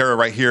 Alcantara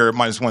right here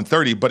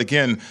 -130. But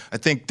again, I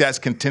think that's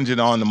contingent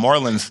on the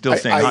Marlins still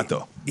staying hot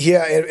though.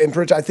 Yeah, and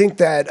Rich, I think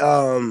that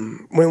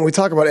when we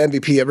talk about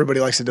MVP, everybody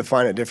likes to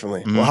define it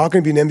differently. Well, how can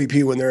it be an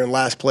MVP when they're in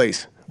last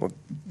place? Well,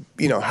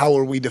 how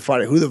are we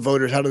defining it? Who are the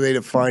voters? How do they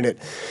define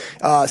it?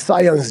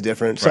 Cy Young is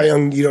different. Cy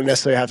Young, you don't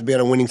necessarily have to be on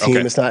a winning team.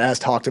 Okay. It's not as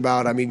talked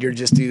about. I mean, you're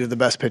just either the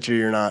best pitcher or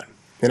you're not.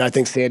 And I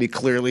think Sandy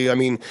clearly, I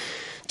mean,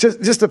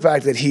 just the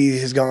fact that he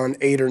has gone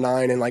 8 or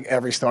 9 in like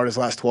every start his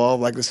last 12,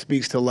 like this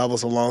speaks to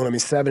levels alone. I mean,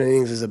 7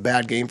 innings is a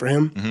bad game for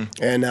him,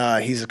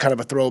 and he's kind of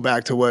a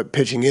throwback to what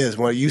pitching is,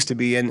 what it used to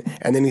be, and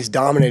then he's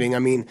dominating. I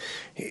mean,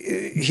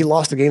 he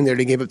lost the game there.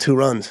 He gave up 2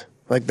 runs.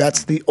 Like,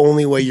 that's the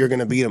only way you're going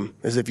to beat him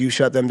is if you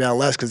shut them down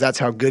less, because that's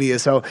how good he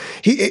is. So,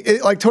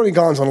 like Tony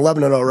Gon's on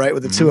 11-0, right,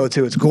 with the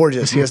 202. It's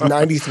gorgeous. He has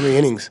 93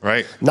 innings.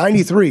 Right.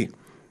 93.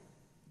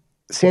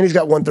 Sandy's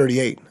got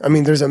 138. I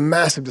mean, there's a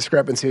massive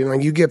discrepancy.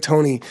 Like, you give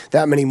Tony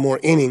that many more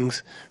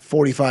innings,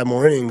 45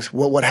 more innings,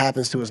 what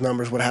happens to his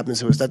numbers? What happens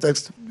to his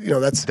that's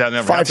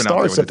 5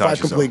 starts at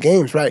 5 complete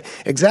games, right?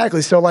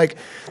 Exactly. So, like,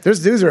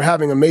 there's dudes that are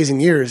having amazing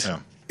years. Yeah.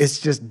 It's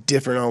just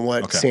different on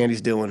what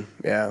Sandy's doing.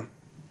 Yeah.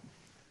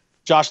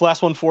 Josh,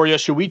 last one for you.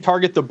 Should we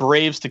target the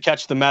Braves to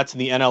catch the Mets in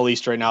the NL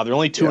East right now? They're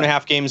only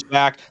 2.5 games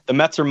back. The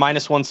Mets are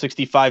minus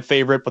 165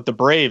 favorite, but the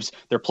Braves,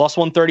 they're plus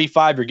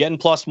 135. You're getting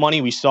plus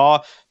money. We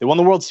saw they won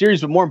the World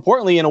Series, but more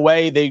importantly, in a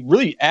way, they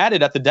really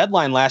added at the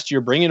deadline last year,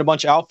 bringing a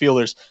bunch of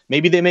outfielders.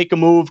 Maybe they make a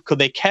move. Could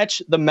they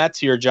catch the Mets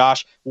here,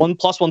 Josh?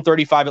 Plus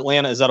 135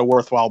 Atlanta. Is that a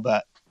worthwhile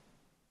bet?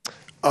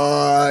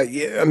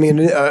 Yeah, I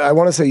mean, I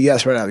want to say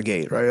yes right out of the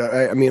gate,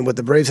 right? I mean, what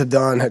the Braves have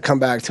done, had come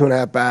back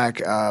 2.5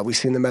 back. We've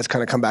seen the Mets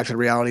kind of come back to the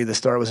reality. The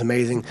start was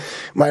amazing.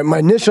 My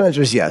initial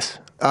answer is yes.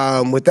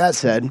 With that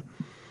said,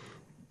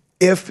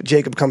 if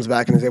Jacob comes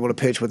back and is able to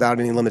pitch without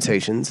any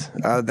limitations,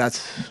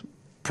 that's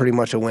pretty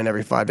much a win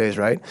every 5 days,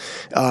 right?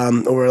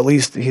 Or at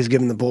least he's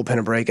given the bullpen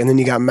a break. And then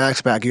you got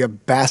Max back. You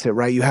have Bassett,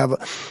 right? You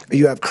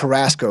have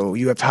Carrasco.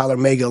 You have Tyler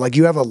Megill. Like,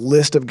 you have a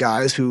list of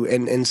guys who,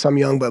 and some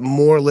young, but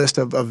more list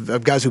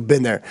of guys who've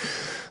been there.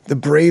 The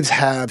Braves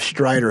have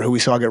Strider, who we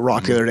saw get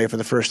rocked the other day for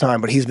the first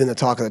time, but he's been the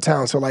talk of the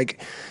town. So,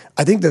 like,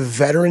 I think the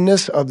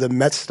veteranness of the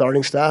Mets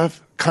starting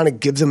staff kind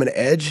of gives them an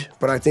edge,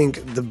 but I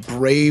think the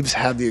Braves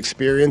have the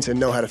experience and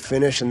know how to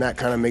finish, and that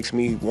kind of makes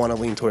me want to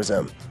lean towards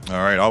them.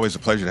 All right. Always a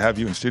pleasure to have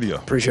you in studio.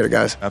 Appreciate it,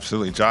 guys.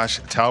 Absolutely. Josh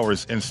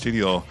Towers in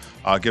studio,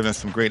 giving us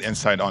some great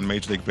insight on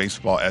Major League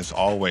Baseball, as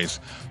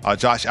always.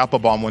 Josh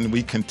Applebaum, when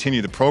we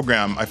continue the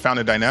program, I found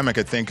a dynamic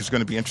I think is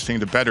going to be interesting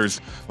to bettors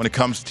when it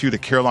comes to the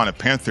Carolina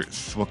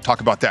Panthers. We'll talk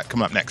about that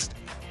coming up next.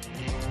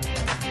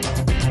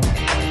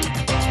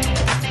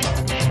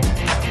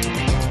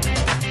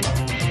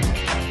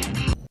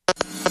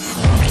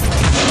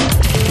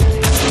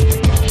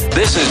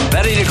 This is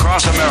Betting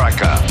Across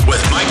America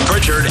with Mike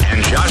Pritchard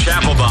and Josh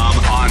Applebaum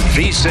on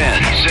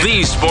VSiN,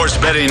 the Sports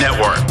Betting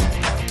Network.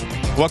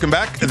 Welcome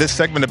back. This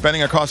segment of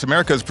Betting Across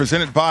America is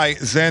presented by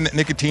Zyn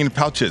Nicotine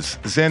Pouches.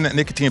 Zyn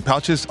Nicotine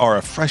Pouches are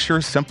a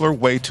fresher, simpler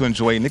way to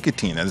enjoy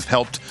nicotine and has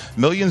helped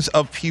millions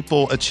of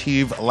people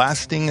achieve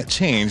lasting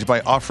change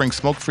by offering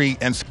smoke-free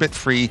and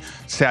spit-free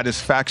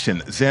satisfaction.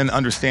 Zyn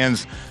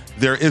understands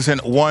there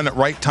isn't one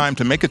right time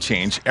to make a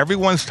change.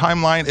 Everyone's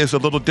timeline is a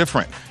little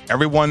different.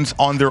 Everyone's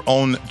on their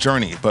own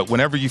journey. But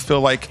whenever you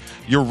feel like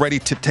you're ready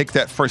to take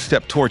that first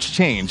step towards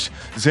change,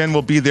 Zyn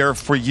will be there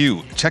for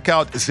you. Check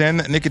out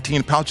Zyn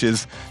Nicotine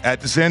Pouches at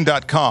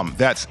Zyn.com.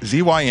 That's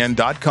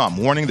ZYN.com.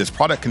 Warning, this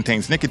product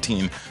contains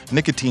nicotine.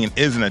 Nicotine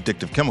is an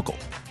addictive chemical.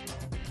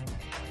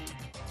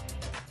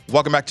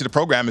 Welcome back to the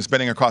program. It's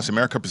Betting Across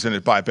America,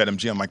 presented by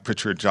BetMGM. Mike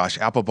Pritchard, Josh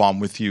Applebaum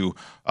with you.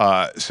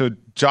 So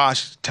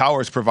Josh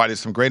Towers provided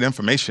some great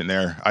information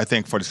there, I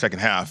think, for the second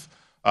half.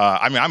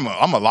 I mean, I'm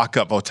gonna lock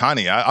up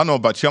Ohtani. I don't know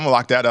about you. I'm gonna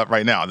lock that up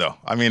right now, though.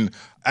 I mean,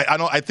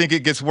 I think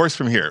it gets worse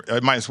from here.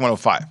 Minus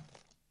 105.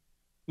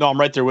 No, I'm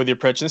right there with you,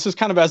 Pritch. And this is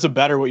kind of as a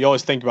bettor what you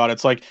always think about.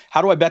 It's like,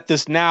 how do I bet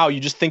this now? You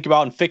just think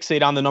about and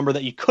fixate on the number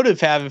that you could have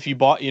had if you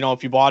bought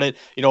it,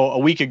 a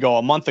week ago,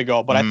 a month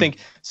ago. But I think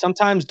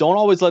sometimes don't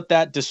always let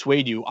that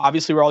dissuade you.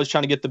 Obviously, we're always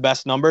trying to get the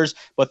best numbers,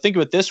 but think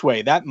of it this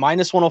way. That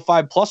minus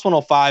 105, plus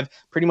 105,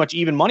 pretty much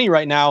even money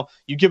right now.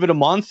 You give it a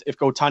month. If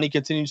Ohtani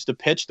continues to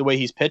pitch the way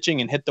he's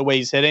pitching and hit the way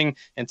he's hitting,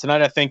 and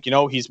tonight I think,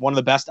 he's one of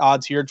the best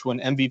odds here to an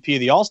MVP of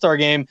the All-Star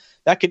game,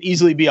 that could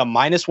easily be a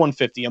minus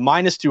 150, a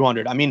minus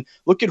 200. I mean,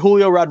 look at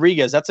Julio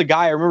Rodriguez. That's a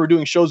guy I remember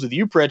doing shows with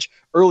you, Pritch,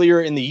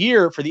 earlier in the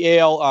year for the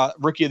AL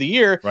Rookie of the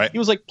Year. Right. He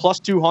was like plus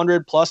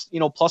 200, plus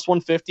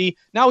 150.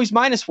 Now he's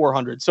minus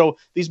 400. So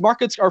these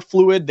markets are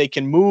fluid. They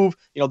can move.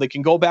 They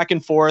can go back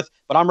and forth.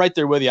 But I'm right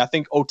there with you. I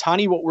think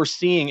Ohtani, what we're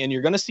seeing, and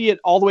you're going to see it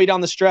all the way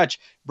down the stretch,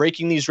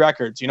 breaking these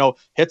records.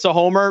 Hits a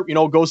homer,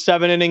 goes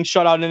 7 innings,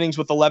 shutout innings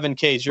with 11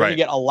 Ks. You're going to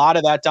get a lot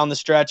of that down the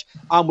stretch.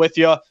 I'm with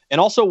you.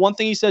 And also one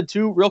thing he said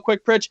too, real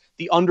quick, Pritch,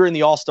 the under in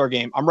the All-Star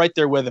game. I'm right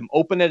there with him.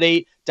 Open at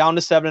 8, down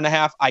to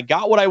 7.5. I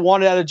got what I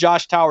wanted out of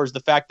Josh Towers, the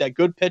fact that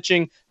good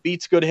pitching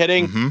beats good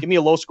hitting. Give me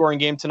a low-scoring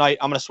game tonight.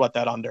 I'm going to sweat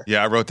that under.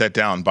 Yeah, I wrote that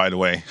down, by the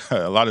way.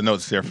 A lot of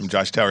notes there from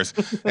Josh Towers.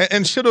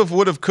 and should have,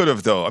 would have, could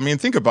have, though. I mean,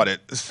 think about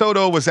it.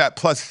 Soto was at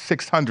plus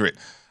 600.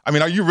 I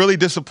mean, are you really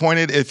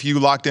disappointed if you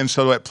locked in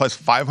Soto at plus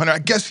 500? I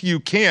guess you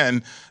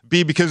can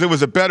be because it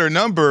was a better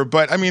number,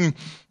 but I mean,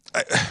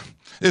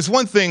 it's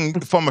one thing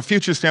from a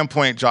future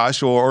standpoint,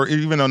 Josh, or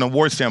even an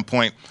award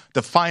standpoint,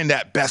 to find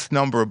that best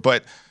number.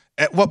 But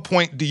at what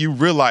point do you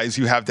realize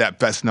you have that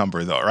best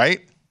number, though,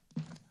 right?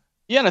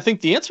 Yeah, and I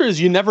think the answer is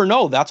you never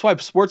know. That's why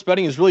sports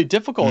betting is really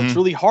difficult. Mm-hmm. It's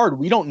really hard.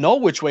 We don't know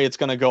which way it's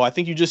going to go. I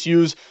think you just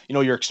use,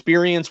 your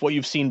experience, what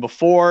you've seen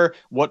before,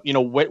 what,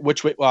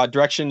 which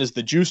direction is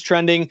the juice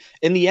trending.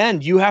 In the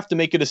end, you have to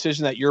make a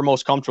decision that you're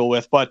most comfortable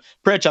with. But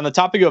Pritch, on the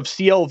topic of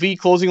CLV,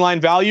 closing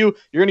line value,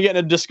 you're going to get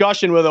in a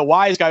discussion with a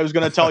wise guy who's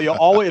going to tell you,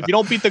 always, if you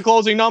don't beat the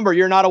closing number,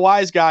 you're not a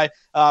wise guy.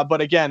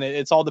 But again,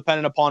 it's all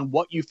dependent upon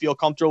what you feel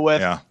comfortable with.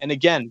 Yeah. And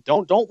again,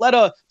 don't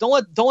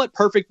let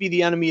perfect be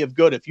the enemy of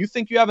good. If you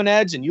think you have an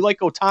edge and you like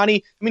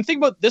Ohtani, think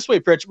about it this way,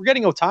 Pritch. We're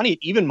getting Ohtani at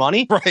even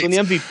money in the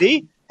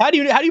MVP. How do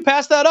you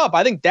pass that up?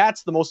 I think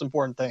that's the most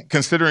important thing.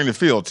 Considering the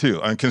field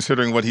too, and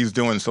considering what he's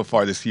doing so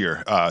far this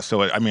year. I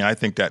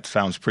think that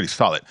sounds pretty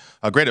solid.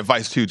 Great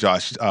advice too,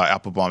 Josh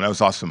Applebaum. That was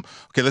awesome.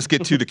 Okay, let's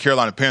get to the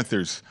Carolina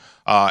Panthers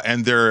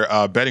and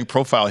their betting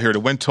profile here. The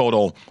win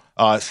total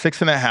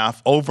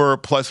 6.5, over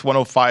plus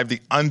 105. The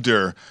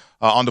under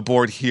on the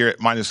board here at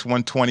minus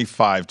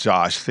 125.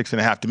 Josh,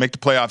 6.5 to make the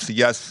playoffs. The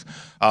yes,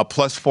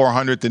 plus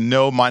 400. The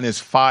no, minus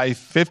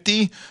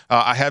 550.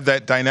 I have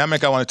that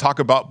dynamic I want to talk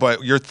about,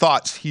 but your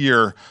thoughts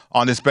here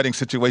on this betting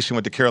situation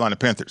with the Carolina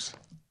Panthers?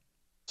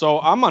 So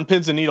I'm on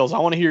pins and needles. I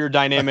want to hear your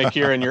dynamic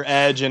here and your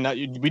edge. And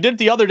we did it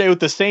the other day with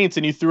the Saints,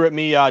 and you threw at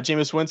me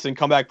Jameis Winston,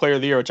 comeback player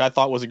of the year, which I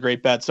thought was a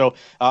great bet. So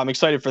I'm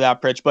excited for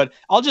that, Pritch. But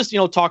I'll just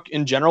talk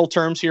in general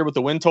terms here with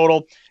the win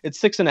total. It's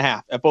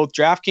 6.5 at both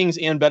DraftKings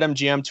and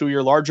BetMGM, two of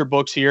your larger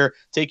books here,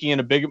 taking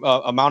in a big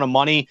amount of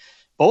money.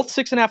 Both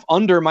 6.5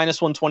 under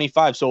minus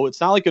 125. So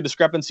it's not like a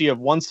discrepancy of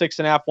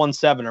 1.6.5,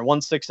 1.7 or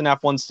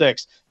 1.6.5,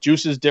 1.6.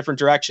 Juices different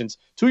directions.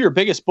 Two of your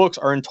biggest books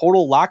are in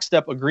total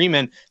lockstep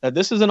agreement that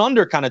this is an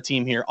under kind of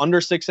team here. Under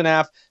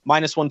 6.5,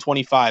 minus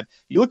 125.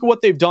 You look at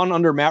what they've done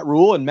under Matt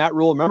Rule, and Matt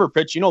Rule, remember,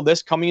 Pritch,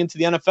 this coming into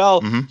the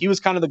NFL, he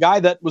was kind of the guy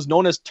that was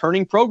known as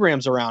turning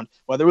programs around,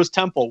 whether it was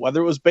Temple, whether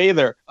it was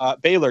Baylor.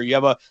 You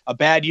have a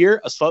bad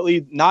year, a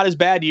slightly not as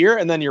bad year,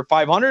 and then you're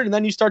 500, and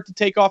then you start to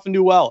take off and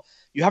do well.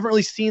 You haven't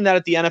really seen that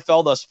at the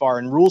NFL thus far.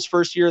 In Rule's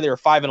first year, they were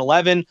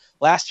 5-11.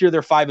 Last year,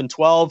 they're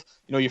 5-12.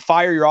 You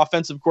fire your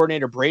offensive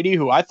coordinator, Brady,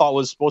 who I thought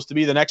was supposed to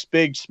be the next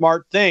big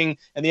smart thing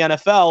in the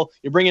NFL.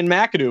 You bring in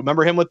McAdoo.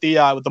 Remember him with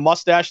the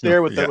mustache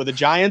there with the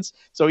Giants?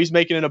 So he's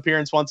making an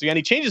appearance once again.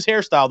 He changed his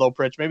hairstyle, though,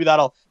 Pritch. Maybe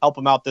that'll help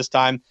him out this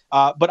time.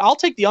 But I'll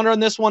take the under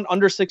on this one,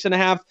 under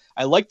 6.5.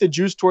 I like the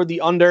juice toward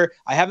the under.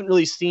 I haven't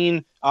really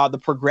seen the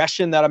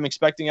progression that I'm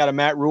expecting out of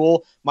Matt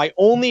Rule. My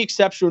only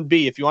exception would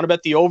be if you want to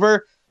bet the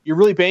over, you're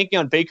really banking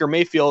on Baker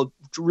Mayfield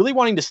really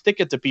wanting to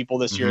stick it to people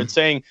this year and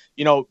saying,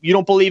 you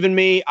don't believe in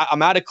me.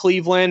 I'm out of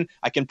Cleveland.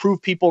 I can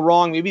prove people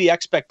wrong. Maybe the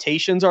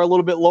expectations are a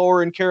little bit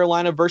lower in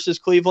Carolina versus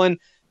Cleveland.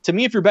 To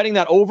me, if you're betting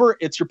that over,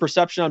 it's your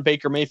perception on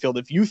Baker Mayfield.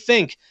 If you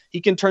think he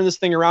can turn this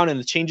thing around and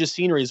the change of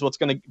scenery is what's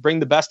going to bring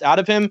the best out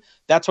of him,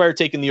 that's why you're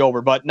taking the over.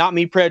 But not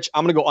me, Pritch.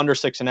 I'm going to go under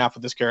 6.5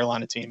 with this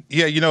Carolina team.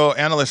 Yeah,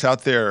 analysts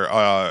out there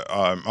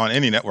on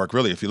any network,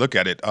 really, if you look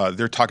at it,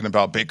 they're talking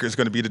about Baker's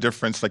going to be the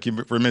difference, like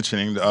you were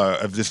mentioning,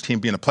 of this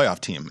team being a playoff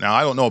team. Now,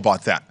 I don't know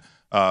about that.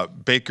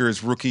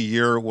 Baker's rookie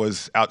year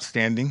was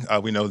outstanding.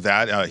 We know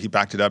that. He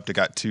backed it up. They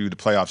got to the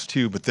playoffs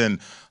too, but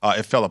then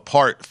it fell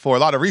apart for a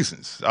lot of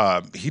reasons.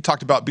 He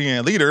talked about being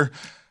a leader,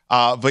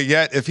 but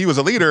yet if he was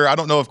a leader, I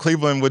don't know if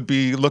Cleveland would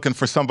be looking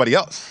for somebody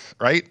else,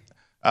 right?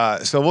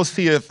 So we'll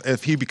see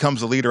if he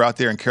becomes a leader out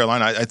there in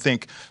Carolina. I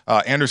think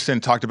Anderson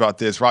talked about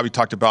this. Robbie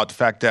talked about the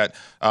fact that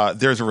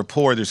there's a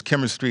rapport, there's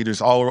chemistry, there's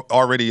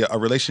already a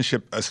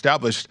relationship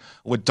established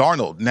with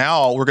Darnold.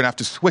 Now we're going to have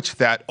to switch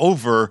that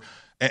over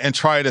and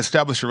try to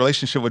establish a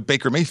relationship with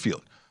Baker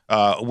Mayfield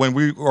when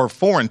we are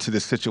foreign to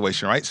this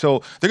situation, right?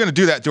 So they're going to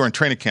do that during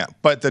training camp.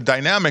 But the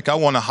dynamic I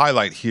want to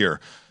highlight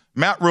here,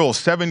 Matt Rule,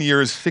 7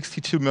 years,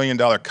 $62 million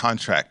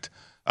contract,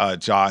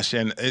 Josh.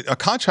 And a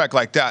contract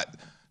like that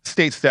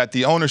states that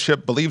the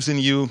ownership believes in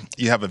you.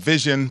 You have a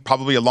vision,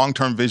 probably a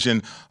long-term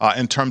vision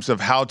in terms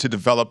of how to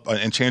develop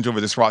and change over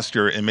this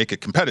roster and make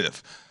it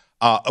competitive.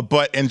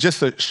 But in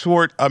just a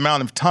short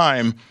amount of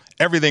time,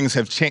 everything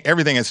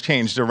has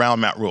changed around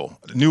Matt Rule.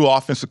 New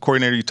offensive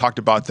coordinator, you talked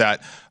about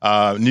that.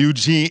 New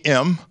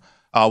GM,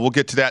 we'll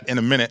get to that in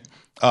a minute.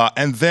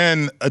 And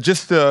then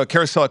just the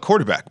carousel at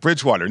quarterback,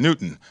 Bridgewater,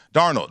 Newton,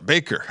 Darnold,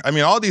 Baker.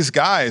 All these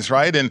guys,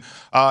 right? And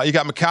you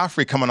got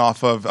McCaffrey coming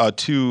off of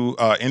 2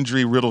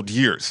 injury-riddled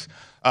years.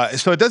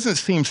 So it doesn't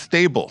seem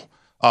stable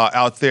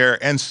out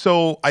there. And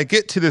so I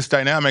get to this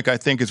dynamic I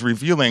think is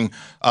revealing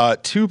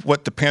to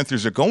what the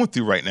Panthers are going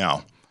through right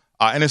now.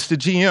 And it's the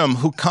GM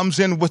who comes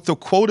in with the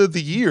quote of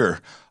the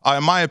year.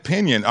 In my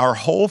opinion, our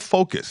whole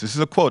focus, this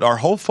is a quote, our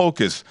whole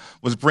focus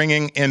was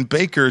bringing in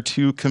Baker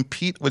to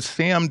compete with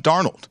Sam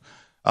Darnold.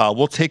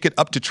 We'll take it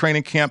up to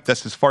training camp.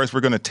 That's as far as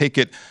we're going to take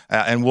it,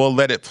 and we'll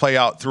let it play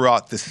out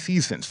throughout the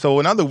season. So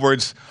in other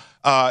words,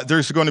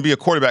 there's going to be a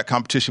quarterback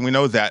competition. We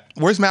know that.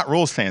 Where's Matt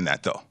Rule saying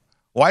that, though?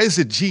 Why is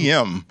the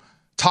GM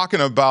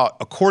talking about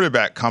a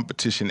quarterback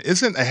competition,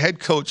 isn't a head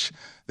coach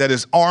that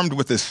is armed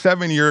with a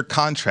 7-year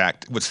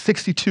contract with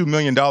 $62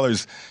 million,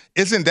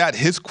 isn't that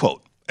his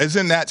quote?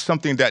 Isn't that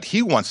something that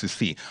he wants to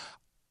see?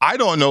 I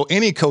don't know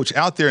any coach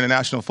out there in the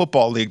National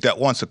Football League that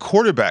wants a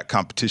quarterback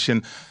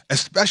competition,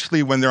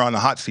 especially when they're on the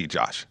hot seat,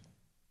 Josh.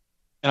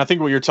 And I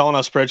think what you're telling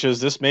us, Pritch, is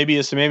this maybe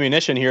is some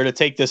ammunition here to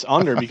take this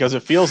under, because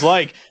it feels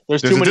like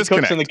there's too many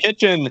cooks in the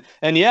kitchen.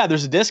 And yeah,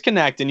 there's a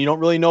disconnect, and you don't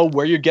really know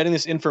where you're getting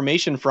this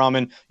information from.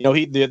 And,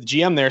 the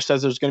GM there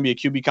says there's going to be a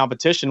QB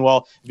competition.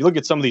 Well, if you look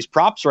at some of these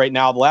props right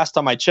now, the last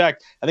time I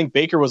checked, I think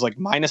Baker was like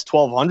minus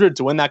 1,200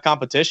 to win that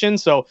competition.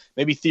 So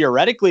maybe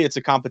theoretically it's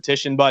a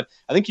competition, but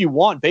I think you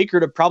want Baker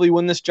to probably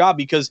win this job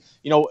because,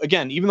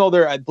 again, even though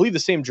they're, I believe, the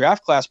same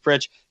draft class,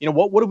 Pritch,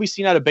 what have we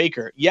seen out of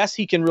Baker? Yes,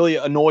 he can really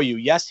annoy you.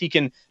 Yes, he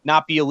can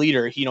not be a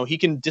leader. He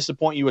can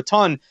disappoint you a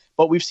ton,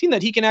 but we've seen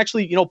that he can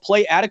actually,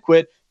 play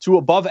adequate to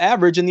above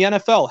average in the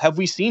NFL. Have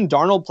we seen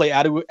Darnold play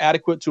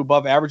adequate to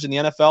above average in the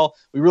NFL?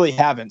 We really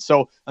haven't.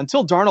 So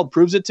until Darnold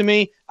proves it to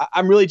me,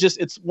 I'm really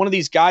it's one of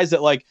these guys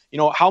that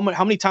how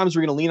many times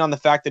we're going to lean on the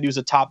fact that he was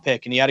a top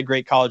pick and he had a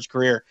great college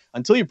career.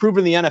 Until you prove it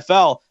in the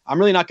NFL, I'm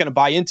really not going to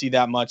buy into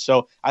that much.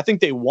 So I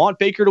think they want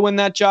Baker to win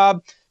that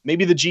job.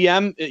 Maybe the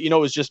GM,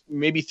 is just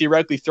maybe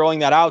theoretically throwing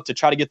that out to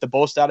try to get the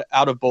most out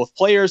of both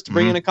players to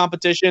bring in a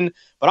competition.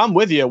 But I'm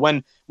with you.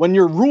 When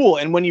your rule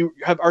and when you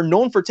are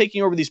known for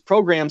taking over these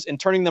programs and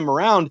turning them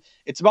around,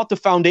 it's about the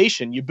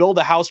foundation. You build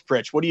a house,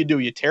 Pritch. What do?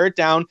 You tear it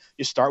down.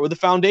 You start with the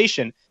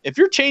foundation. If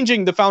you're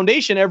changing the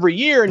foundation every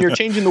year and you're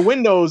changing the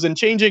windows and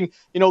changing,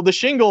 the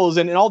shingles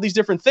and all these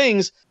different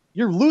things,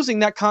 you're losing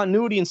that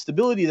continuity and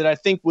stability that I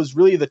think was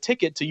really the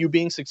ticket to you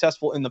being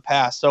successful in the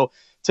past. So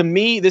to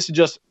me, this is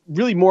just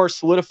really more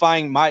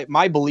solidifying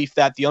my belief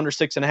that the under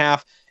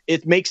 6.5,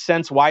 it makes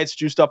sense why it's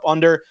juiced up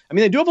under. I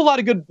mean, they do have a lot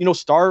of good,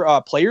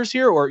 star players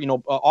here or,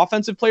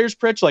 offensive players,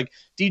 Pritch, like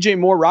DJ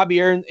Moore,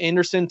 Robbie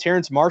Anderson,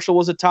 Terrence Marshall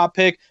was a top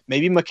pick.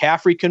 Maybe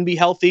McCaffrey can be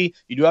healthy.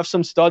 You do have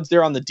some studs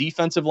there on the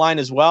defensive line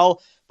as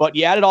well. But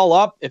you add it all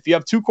up. If you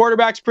have 2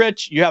 quarterbacks,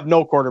 Pritch, you have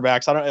no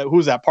quarterbacks. I don't know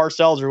who's that,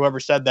 Parcells or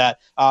whoever said that.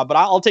 But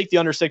I'll take the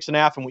under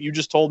 6.5. And what you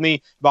just told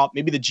me about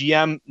maybe the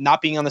GM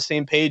not being on the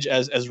same page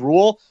as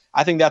Rule,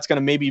 I think that's going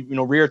to maybe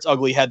rear its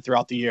ugly head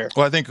throughout the year.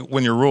 Well, I think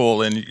when you're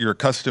Rule and you're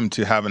accustomed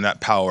to having that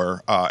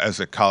power as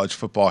a college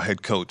football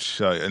head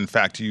coach, in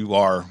fact, you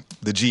are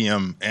the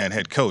GM and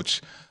head coach,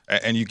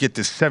 and you get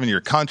this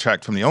 7-year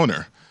contract from the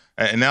owner.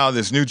 And now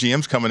there's new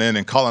GMs coming in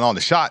and calling all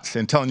the shots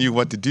and telling you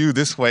what to do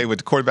this way with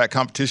the quarterback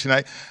competition.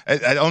 I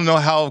don't know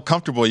how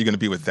comfortable you're going to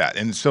be with that.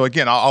 And so,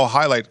 again, I'll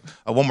highlight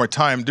one more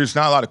time, there's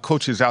not a lot of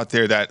coaches out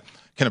there that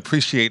can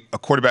appreciate a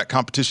quarterback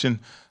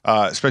competition,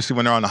 especially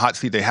when they're on the hot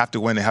seat. They have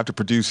to win. They have to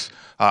produce.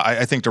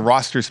 I think the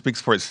roster speaks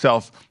for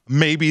itself.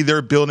 Maybe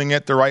they're building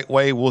it the right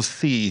way. We'll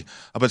see.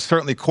 But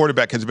certainly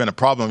quarterback has been a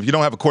problem. If you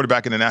don't have a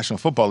quarterback in the National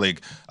Football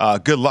League,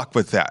 good luck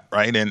with that,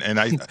 right? And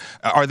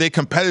are they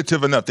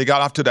competitive enough? They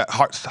got off to that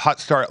hot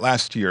start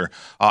last year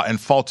and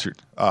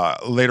faltered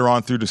later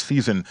on through the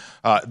season.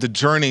 The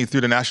journey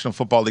through the National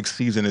Football League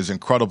season is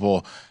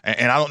incredible.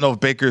 And I don't know if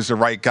Baker's the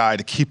right guy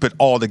to keep it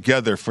all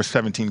together for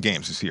 17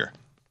 games this year.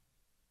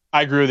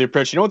 I agree with you,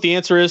 Pritch. You know what the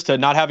answer is to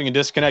not having a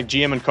disconnect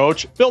GM and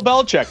coach? Bill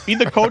Belichick. Be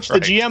the coach, right.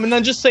 The GM, and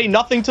then just say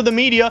nothing to the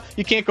media.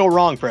 You can't go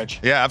wrong, Pritch.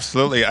 Yeah,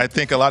 absolutely. I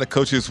think a lot of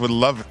coaches would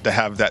love to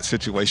have that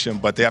situation,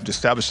 but they have to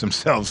establish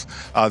themselves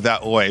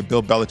that way.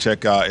 Bill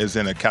Belichick is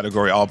in a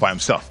category all by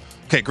himself.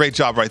 Okay, great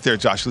job right there,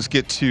 Josh. Let's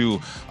get to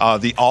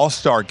the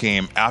All-Star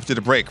game after the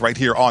break right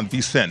here on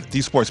VSiN,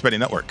 the Sports Betting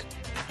Network.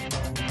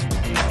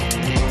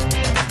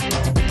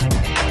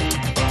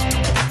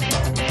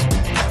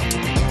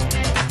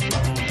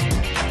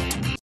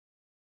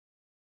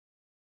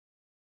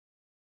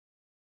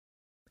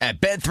 At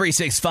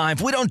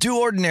Bet365, we don't do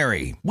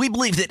ordinary. We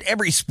believe that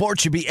every sport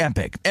should be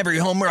epic. Every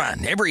home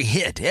run, every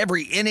hit,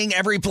 every inning,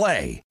 every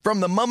play. From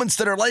the moments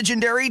that are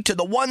legendary to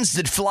the ones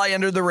that fly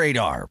under the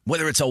radar.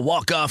 Whether it's a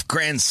walk-off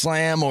grand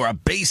slam or a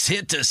base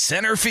hit to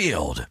center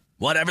field.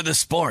 Whatever the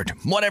sport,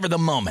 whatever the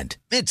moment.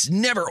 It's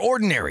never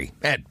ordinary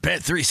at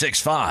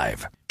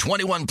Bet365.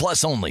 21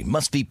 plus only.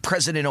 Must be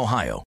present in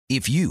Ohio.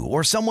 If you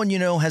or someone you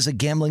know has a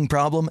gambling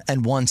problem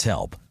and wants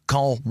help,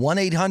 call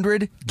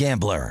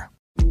 1-800-GAMBLER.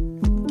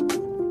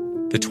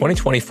 The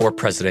 2024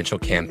 presidential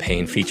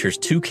campaign features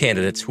 2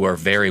 candidates who are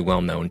very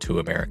well known to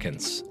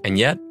Americans. And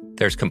yet,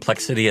 there's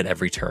complexity at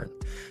every turn.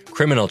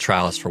 Criminal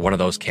trials for one of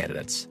those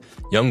candidates.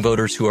 Young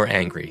voters who are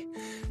angry.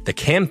 The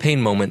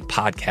Campaign Moment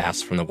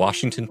podcast from the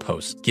Washington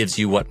Post gives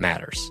you what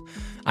matters.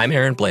 I'm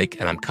Aaron Blake,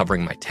 and I'm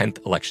covering my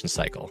 10th election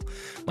cycle.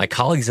 My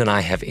colleagues and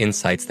I have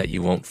insights that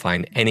you won't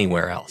find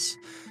anywhere else.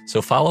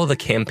 So follow The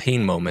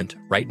Campaign Moment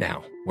right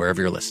now,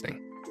 wherever you're listening.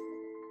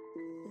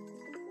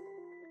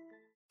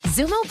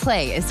 Xumo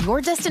Play is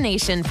your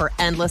destination for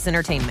endless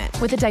entertainment.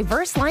 With a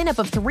diverse lineup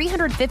of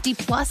 350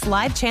 plus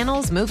live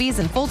channels, movies,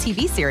 and full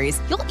TV series,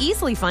 you'll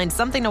easily find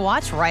something to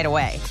watch right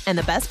away. And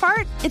the best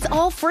part? It's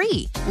all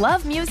free.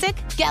 Love music?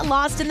 Get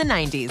lost in the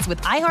 90s with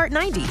iHeart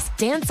 90s,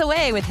 dance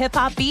away with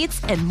hip-hop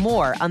beats, and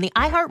more on the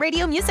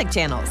iHeartRadio music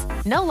channels.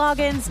 No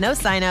logins, no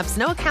signups,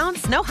 no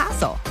accounts, no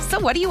hassle. So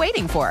what are you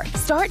waiting for?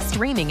 Start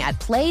streaming at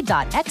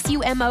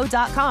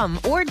play.xumo.com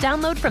or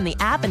download from the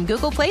app and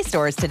Google Play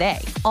stores today.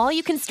 All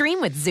you can stream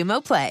with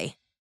Xumo Play.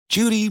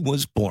 Judy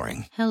was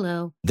boring.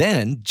 Hello.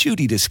 Then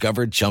Judy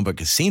discovered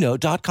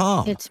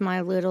ChumbaCasino.com. It's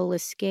my little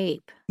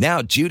escape.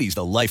 Now Judy's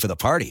the life of the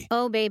party.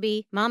 Oh,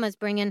 baby, mama's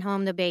bringing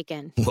home the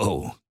bacon.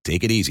 Whoa,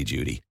 take it easy,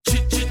 Judy.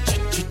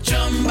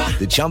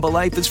 The Chumba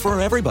life is for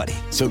everybody.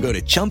 So go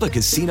to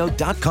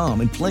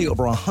ChumbaCasino.com and play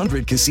over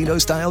 100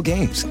 casino-style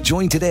games.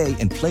 Join today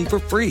and play for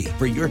free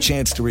for your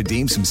chance to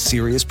redeem some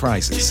serious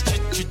prizes.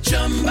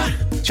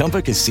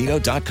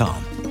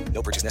 ChumbaCasino.com.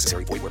 No purchase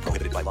necessary. Void where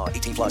prohibited by law.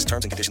 18 plus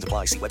terms and conditions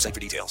apply. See website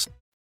for details.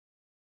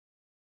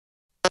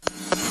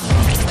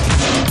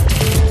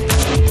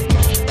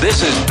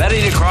 This is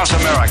Betting Across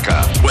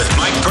America with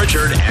Mike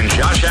Pritchard and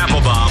Josh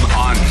Applebaum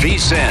on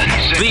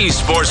VSiN, the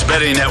Sports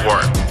Betting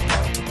Network.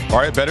 All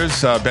right, bettors,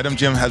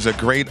 BetMGM has a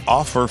great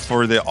offer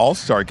for the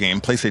All-Star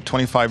Game. Place a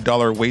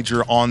 $25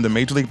 wager on the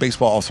Major League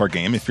Baseball All-Star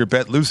Game. If your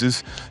bet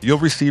loses, you'll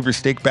receive your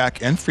stake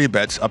back and free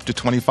bets up to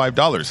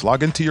 $25.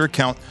 Log into your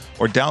account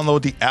or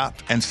download the app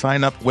and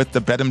sign up with the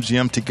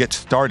BetMGM to get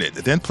started.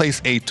 Then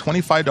place a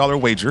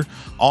 $25 wager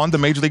on the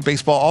Major League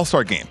Baseball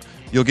All-Star Game.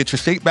 You'll get your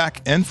stake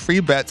back and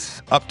free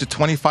bets up to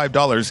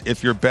 $25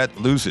 if your bet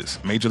loses.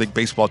 Major League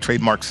Baseball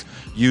trademarks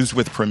used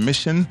with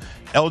permission.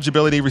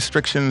 Eligibility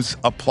restrictions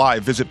apply.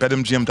 Visit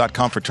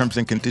BetMGM.com for terms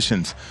and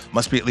conditions.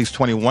 Must be at least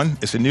 21.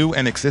 It's a new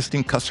and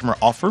existing customer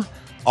offer.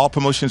 All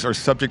promotions are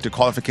subject to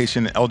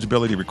qualification and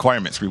eligibility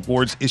requirements.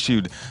 Rewards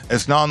issued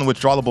as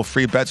non-withdrawable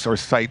free bets or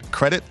site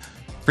credit.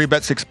 Free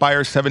bets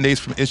expire 7 days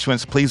from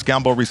issuance. Please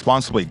gamble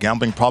responsibly.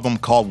 Gambling problem?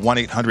 Call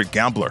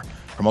 1-800-GAMBLER.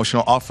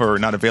 Promotional offer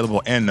not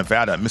available in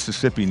Nevada,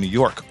 Mississippi, New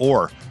York,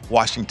 or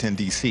Washington,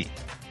 D.C.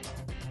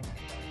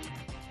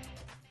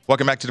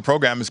 Welcome back to the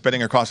program. It's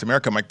Betting Across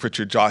America. Mike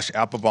Pritchard, Josh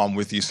Applebaum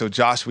with you. So,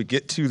 Josh, we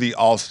get to the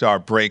All-Star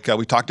break.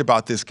 We talked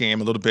about this game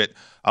a little bit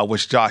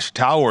with Josh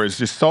Towers.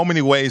 There's so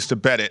many ways to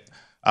bet it.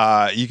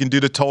 You can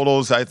do the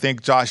totals. I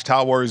think Josh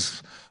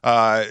Towers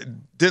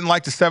didn't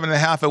like the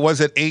 7.5. It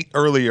was at 8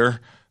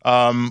 earlier.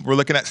 We're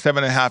looking at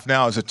 7.5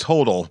 now as a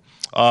total.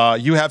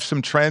 You have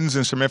some trends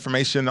and some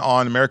information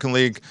on American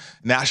League,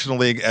 National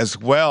League as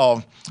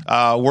well.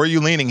 Where are you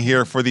leaning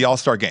here for the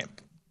All-Star Game?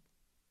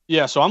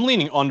 Yeah, so I'm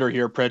leaning under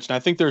here, Pritch, and I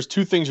think there's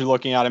two things you're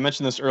looking at. I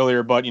mentioned this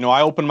earlier, but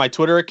I opened my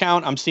Twitter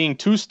account. I'm seeing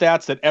two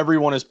stats that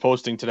everyone is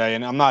posting today,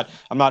 and I'm not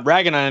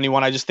ragging on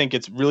anyone. I just think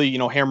it's really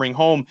hammering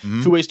home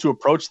two ways to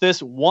approach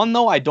this. One,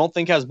 though, I don't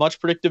think has much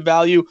predictive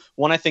value.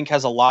 One, I think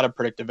has a lot of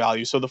predictive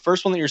value. So the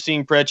first one that you're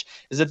seeing, Pritch,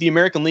 is that the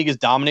American League has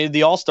dominated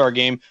the All-Star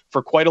Game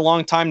for quite a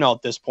long time now.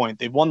 At this point,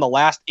 they've won the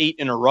last 8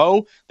 in a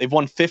row. They've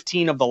won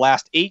 15 of the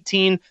last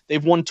 18.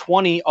 They've won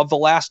 20 of the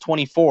last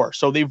 24.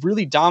 So they've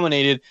really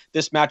dominated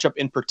this matchup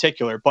in particular.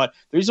 But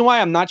the reason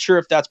why I'm not sure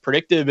if that's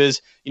predictive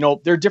is, there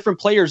are different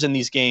players in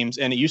these games,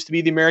 and it used to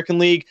be the American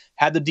League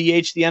had the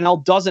DH. The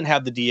NL doesn't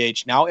have the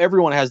DH. Now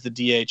everyone has the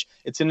DH.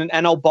 It's in an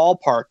NL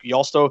ballpark. You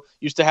also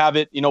used to have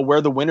it,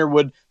 where the winner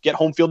would get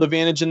home field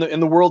advantage in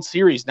the World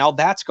Series. Now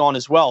that's gone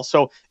as well.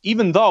 So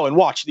even though, and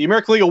watch, the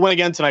American League will win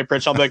again tonight,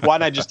 Pritch. I'll be like, why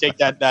didn't I just take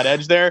that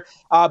edge there?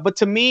 But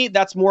to me,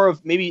 that's more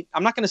of maybe,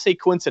 I'm not going to say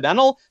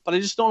coincidental, but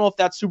I just don't know if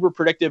that's super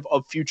predictive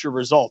of future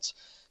results.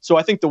 So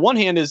I think the one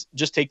hand is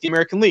just take the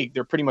American League.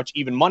 They're pretty much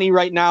even money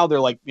right now. They're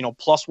like,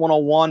 plus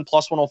 101,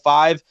 plus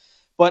 105.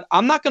 But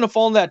I'm not going to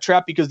fall into that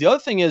trap because the other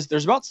thing is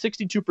there's about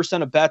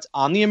 62% of bets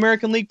on the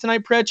American League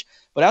tonight, Pritch.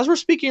 But as we're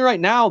speaking right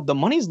now, the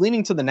money's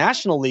leaning to the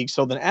National League.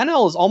 So the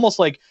NL is almost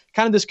like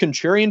kind of this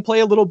contrarian play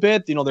a little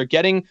bit. They're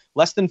getting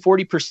less than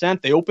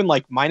 40%. They open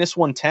like minus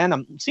 110.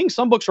 I'm seeing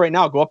some books right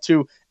now go up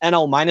to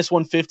NL minus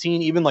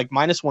 115, even like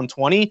minus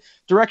 120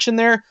 direction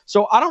there.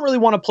 So I don't really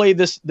want to play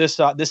this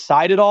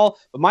side at all.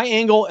 But my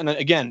angle, and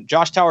again,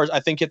 Josh Towers, I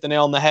think hit the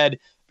nail on the head.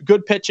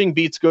 Good pitching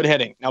beats good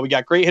hitting. Now, we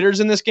got great hitters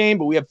in this game,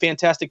 but we have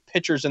fantastic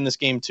pitchers in this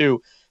game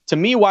too. To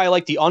me, why I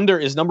like the under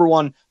is, number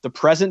one, the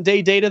present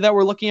day data that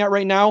we're looking at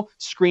right now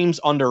screams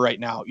under right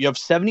now. You have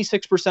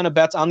 76% of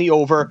bets on the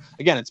over.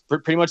 Again, it's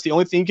pretty much the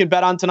only thing you can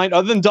bet on tonight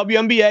other than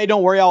WNBA.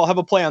 Don't worry, I'll have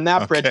a play on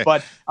that, Pritch.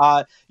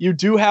 But you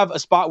do have a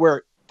spot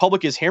where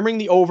public is hammering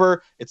the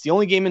over. It's the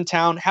only game in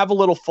town. Have a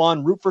little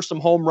fun. Root for some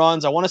home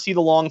runs. I want to see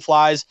the long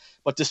flies.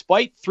 But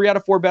despite 3 out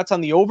of 4 bets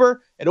on the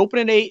over, it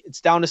opened at 8.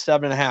 It's down to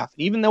 7.5.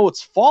 Even though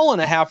it's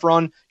fallen a half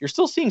run, you're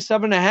still seeing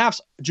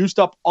 7.5s juiced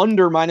up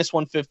under minus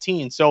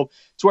 115. So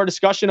to our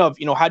discussion of,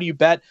 how do you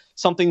bet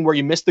something where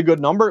you missed the good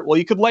number? Well,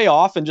 you could lay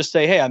off and just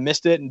say, hey, I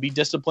missed it and be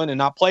disciplined and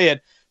not play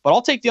it. but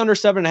I'll take the under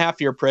 7.5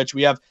 here, Pritch.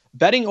 We have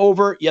betting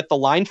over, yet the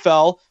line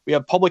fell. We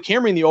have public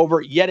hammering the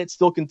over, yet it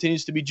still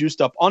continues to be juiced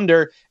up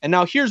under. And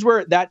now here's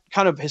where that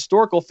kind of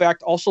historical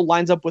fact also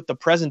lines up with the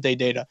present day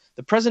data.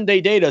 The present day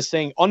data is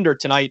saying under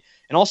tonight.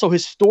 And also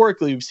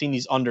historically, we've seen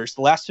these unders.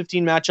 The last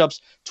 15 matchups,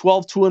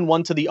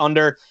 12-2-1 to the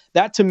under.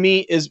 That to me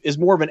is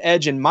more of an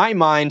edge in my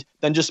mind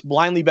than just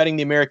blindly betting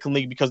the American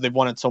League because they've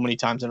won it so many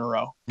times in a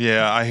row.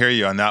 Yeah, I hear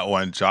you on that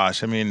one,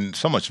 Josh. I mean,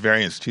 so much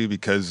variance too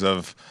because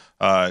of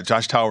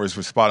Josh Towers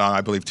was spot on,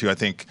 I believe, too. I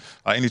think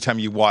anytime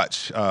you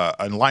watch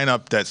a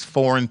lineup that's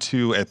foreign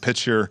to a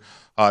pitcher,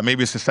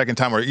 maybe it's the second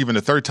time or even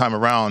the third time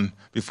around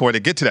before they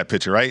get to that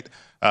pitcher, right?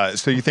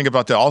 So you think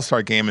about the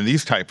All-Star game and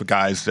these type of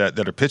guys that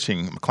are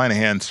pitching,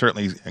 McClanahan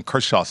certainly and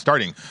Kershaw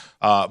starting.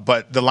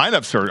 But the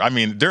lineups are, I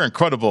mean, they're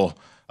incredible,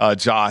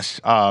 Josh.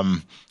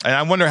 And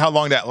I wonder how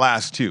long that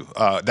lasts, too,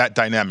 that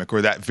dynamic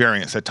or that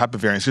variance, that type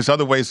of variance. There's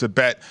other ways to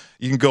bet.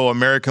 You can go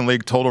American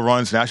League total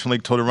runs, National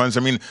League total runs. I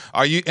mean,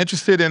 are you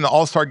interested in the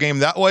All-Star game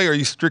that way, or are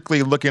you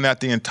strictly looking at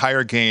the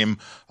entire game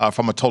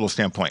from a total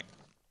standpoint?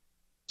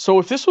 So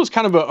if this was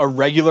kind of a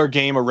regular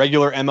game, a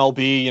regular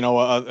MLB,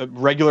 a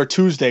regular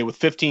Tuesday with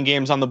 15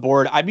 games on the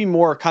board, I'd be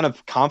more kind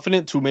of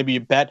confident to maybe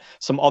bet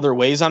some other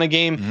ways on a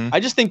game. Mm-hmm. I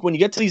just think when you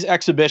get to these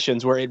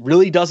exhibitions where it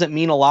really doesn't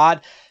mean a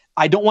lot,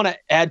 I don't want to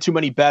add too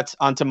many bets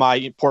onto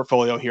my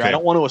portfolio here. Okay. I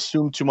don't want to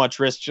assume too much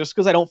risk just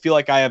because I don't feel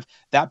like I have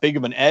that big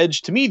of an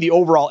edge. To me, the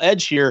overall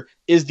edge here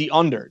is the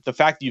under. The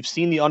fact that you've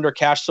seen the under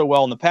cash so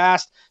well in the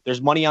past,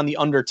 there's money on the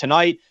under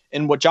tonight.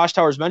 And what Josh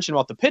Towers mentioned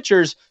about the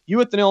pitchers, you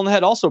hit the nail on the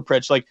head also,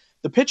 Pritch. Like,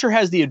 the pitcher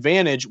has the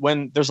advantage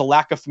when there's a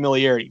lack of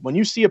familiarity. When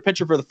you see a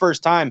pitcher for the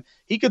first time,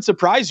 he could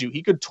surprise you.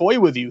 He could toy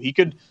with you. He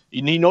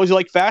knows you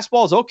like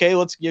fastballs. Okay,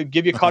 let's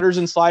give you cutters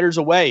and sliders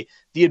away.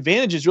 The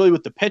advantage is really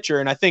with the pitcher.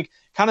 And I think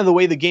kind of the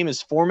way the game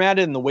is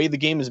formatted and the way the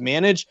game is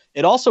managed,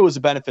 it also is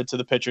a benefit to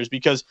the pitchers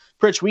because,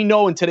 Pritch, we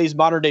know in today's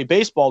modern day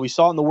baseball, we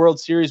saw it in the World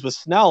Series with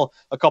Snell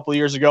a couple of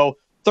years ago,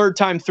 third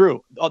time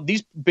through.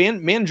 These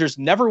managers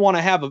never want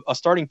to have a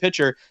starting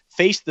pitcher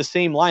face the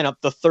same lineup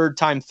the third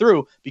time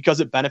through because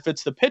it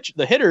benefits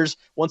the hitters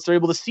once they're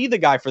able to see the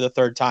guy for the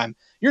third time.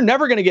 You're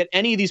never going to get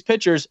any of these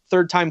pitchers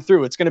third time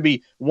through. It's going to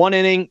be 1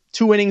 inning,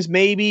 2 innings,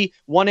 maybe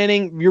 1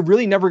 inning. You're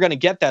really never going to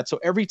get that. So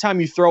every time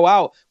you throw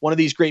out one of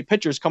these great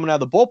pitchers coming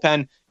out of the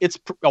bullpen, it's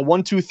a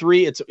 1, 2,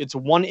 3. It's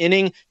 1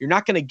 inning. You're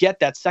not going to get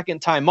that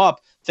second time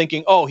up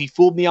thinking, oh, he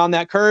fooled me on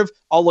that curve.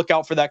 I'll look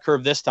out for that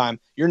curve this time.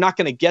 You're not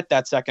going to get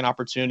that second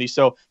opportunity.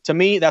 So to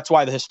me, that's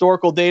why the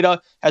historical data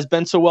has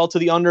been so well to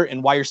the under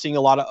and why you're seeing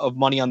a lot of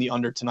money on the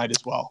under tonight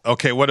as well.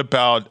 Okay, what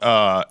about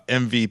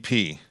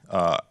MVP?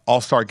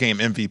 All-Star game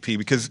MVP,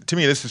 because to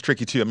me this is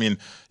tricky too. I mean,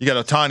 you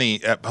got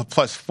Ohtani at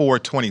plus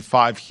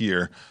 425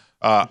 here.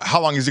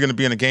 How long is he going to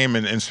be in the game,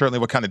 and certainly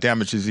what kind of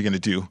damage is he going to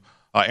do?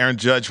 Aaron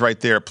Judge right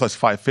there at plus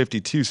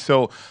 552.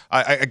 So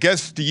I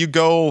guess, do you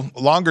go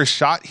longer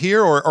shot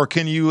here, or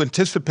can you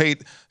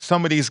anticipate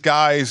some of these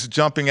guys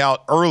jumping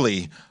out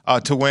early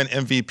to win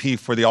MVP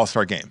for the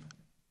All-Star game?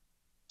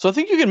 So I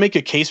think you can make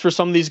a case for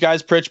some of these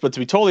guys, Pritch, but to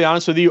be totally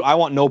honest with you, I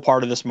want no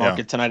part of this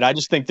market tonight. I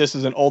just think this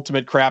is an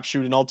ultimate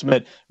crapshoot, an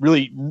ultimate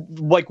really,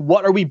 like,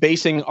 what are we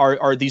basing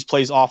are these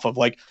plays off of?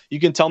 Like,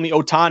 you can tell me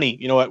Ohtani,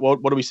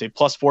 what do we say,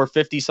 plus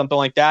 450, something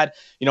like that.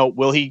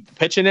 Will he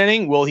pitch an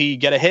inning? Will he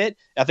get a hit?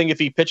 I think if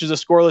he pitches a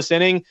scoreless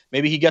inning,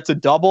 maybe he gets a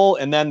double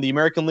and then the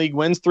American League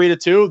wins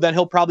 3-2, then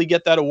he'll probably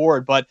get that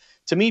award. But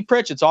to me,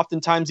 Pritch, it's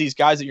oftentimes these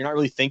guys that you're not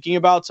really thinking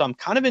about. So I'm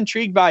kind of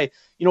intrigued by,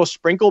 a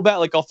sprinkle bet.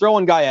 Like, I'll throw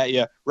one guy at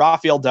you,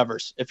 Rafael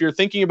Devers. If you're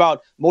thinking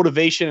about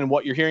motivation and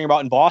what you're hearing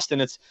about in Boston,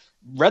 it's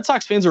Red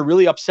Sox fans are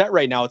really upset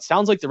right now. It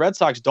sounds like the Red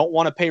Sox don't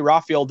want to pay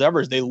Rafael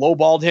Devers. They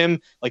lowballed him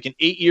like an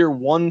 8-year,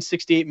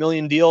 $168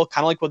 million deal,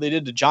 kind of like what they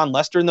did to John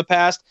Lester in the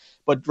past.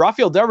 But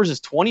Rafael Devers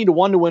is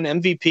 20-1 to win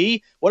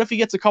MVP. What if he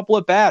gets a couple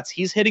at bats?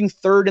 He's hitting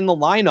third in the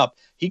lineup.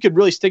 He could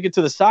really stick it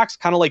to the Sox,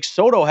 kind of like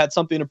Soto had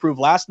something to prove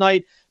last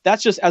night.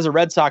 That's just, as a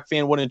Red Sox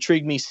fan, what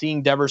intrigued me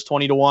seeing Devers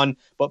 20-1.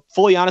 But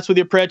fully honest with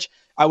you, Pritch,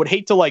 I would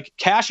hate to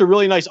cash a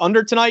really nice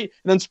under tonight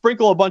and then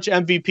sprinkle a bunch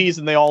of MVPs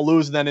and they all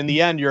lose. And then in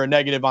the end, you're a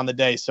negative on the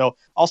day. So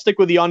I'll stick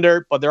with the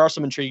under, but there are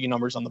some intriguing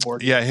numbers on the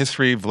board. Yeah,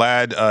 history.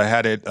 Vlad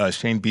had it.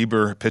 Shane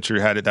Bieber, pitcher,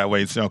 had it that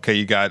way. It's okay.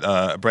 You got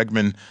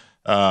Bregman,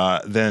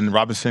 then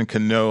Robinson,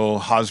 Cano,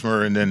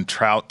 Hosmer, and then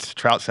Trout.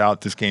 Trout's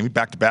out this game.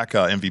 Back-to-back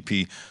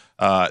MVP.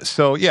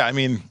 So, yeah, I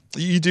mean,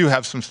 you do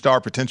have some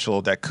star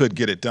potential that could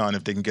get it done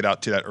if they can get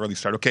out to that early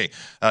start. Okay,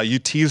 you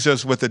teased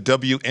us with a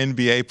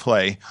WNBA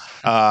play,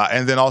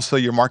 and then also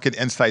your Market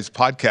Insights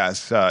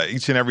podcast.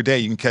 Each and every day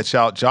you can catch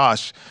out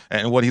Josh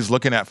and what he's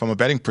looking at from a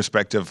betting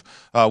perspective.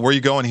 Where are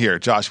you going here,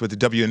 Josh, with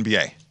the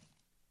WNBA?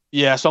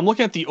 Yeah, so I'm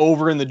looking at the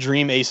over in the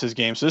Dream Aces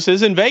game. So this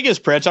is in Vegas,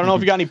 Pritch. I don't know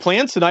if you got any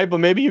plans tonight, but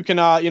maybe you can,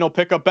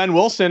 pick up Ben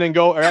Wilson and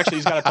go. Or actually,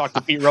 he's got to talk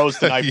to Pete Rose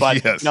tonight.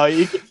 But yes. No,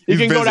 you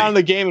can go down to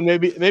the game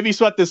and maybe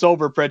sweat this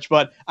over, Pritch.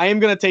 But I am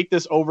going to take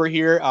this over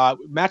here.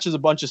 Matches a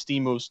bunch of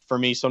steam moves for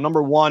me. So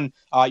number one,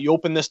 you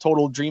open this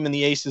total Dream in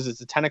the Aces. It's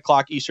a 10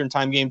 o'clock Eastern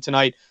time game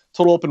tonight.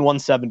 total open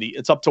 170.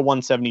 It's up to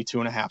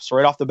 172.5. So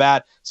right off the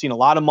bat, seeing a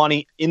lot of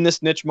money in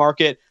this niche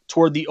market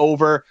toward the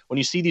over. When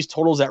you see these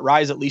totals that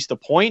rise at least a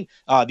point,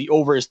 the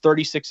over is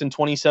 36 and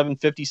 27,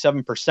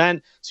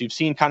 57%. So you've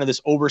seen kind of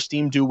this over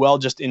steam do well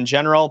just in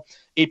general.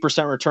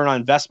 8% return on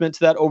investment to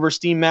that over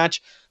steam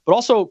match. But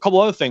also a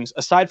couple other things,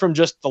 aside from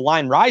just the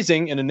line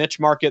rising in a niche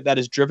market that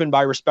is driven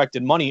by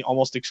respected money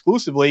almost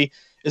exclusively,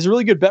 is a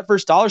really good bet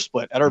versus dollar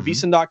split. At our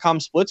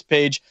VSiN.com splits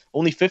page,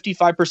 only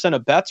 55%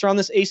 of bets are on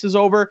this aces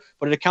over,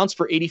 but it accounts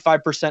for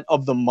 85%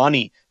 of the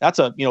money. That's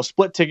a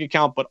split ticket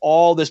count, but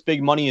all this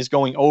big money is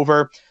going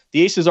over.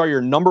 The Aces are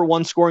your number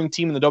one scoring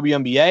team in the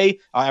WNBA,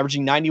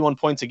 averaging 91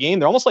 points a game.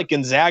 They're almost like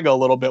Gonzaga a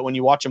little bit when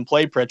you watch them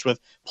play, Pritch, with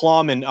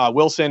Plum and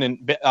Wilson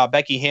and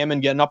Becky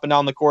Hammond getting up and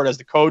down the court as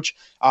the coach.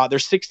 They're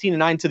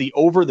 16-9 to the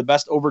over, the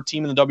best over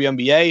team in the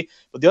WNBA.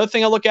 But the other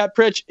thing I look at,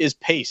 Pritch, is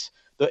pace.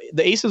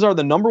 The Aces are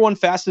the number one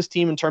fastest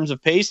team in terms of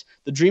pace.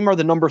 The Dream are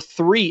the number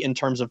 3 in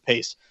terms of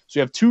pace. So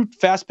you have two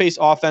fast-paced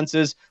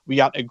offenses. We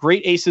got a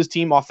great Aces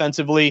team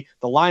offensively.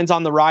 The line's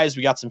on the rise.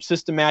 We got some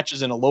system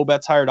matches and a low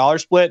bets, higher dollar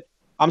split.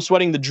 I'm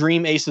sweating the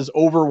Dream Aces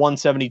over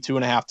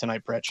 172.5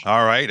 tonight, Pritch.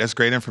 All right. That's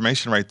great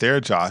information right there,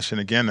 Josh. And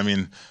again, I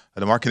mean,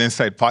 the Market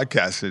Insight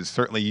podcast is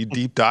certainly you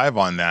deep dive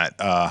on that.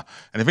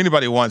 And if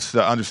anybody wants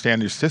to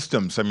understand your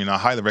systems, I mean, I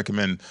highly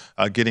recommend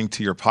getting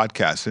to your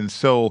podcast. And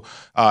so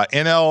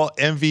NL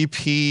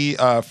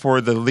MVP for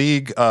the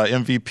league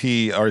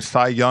MVP or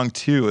Cy Young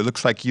too, it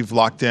looks like you've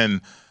locked in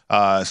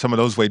some of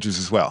those wagers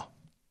as well.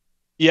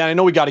 Yeah, I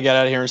know we got to get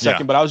out of here in a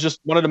second, but I was just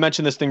wanted to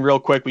mention this thing real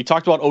quick. We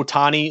talked about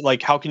Ohtani,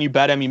 like how can you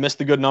bet him? You missed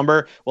the good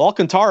number. Well,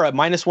 Alcantara at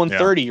minus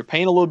 130. You're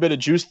paying a little bit of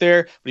juice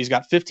there, but he's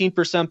got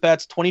 15%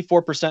 bets,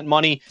 24%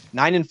 money,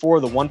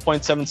 9-4, the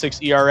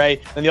 1.76 ERA.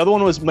 And the other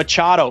one was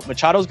Machado.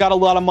 Machado's got a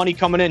lot of money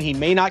coming in. He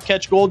may not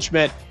catch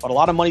Goldschmidt, but a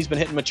lot of money's been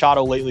hitting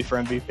Machado lately for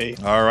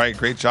MVP. All right,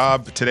 great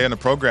job today on the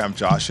program,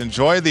 Josh.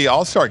 Enjoy the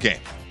All-Star game.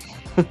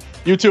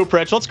 You too,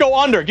 Pritch. Let's go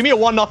under. Give me a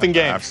 1-0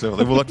 game.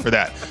 Absolutely. We'll look for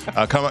that.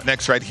 Come up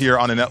next right here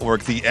on the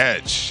network, The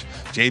Edge.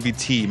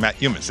 JVT, Matt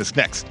Humans is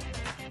next.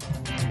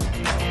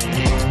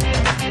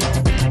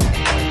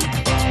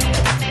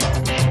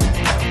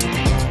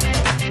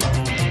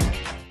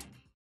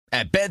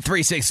 At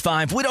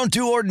Bet365, we don't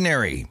do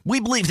ordinary. We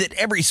believe that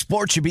every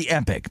sport should be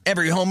epic.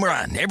 Every home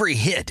run, every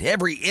hit,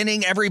 every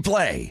inning, every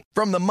play.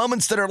 From the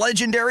moments that are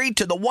legendary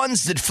to the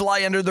ones that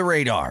fly under the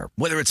radar.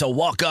 Whether it's a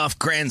walk-off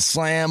grand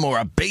slam or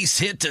a base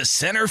hit to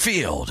center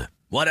field.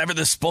 Whatever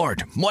the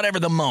sport, whatever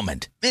the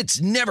moment.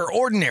 It's never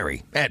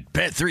ordinary at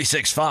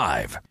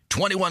Bet365.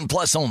 21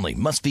 plus only.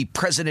 Must be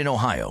present in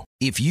Ohio.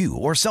 If you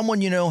or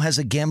someone you know has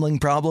a gambling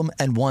problem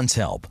and wants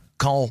help,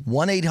 call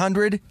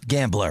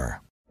 1-800-GAMBLER.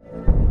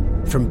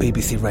 From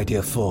BBC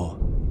Radio 4,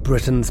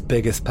 Britain's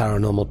biggest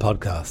paranormal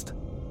podcast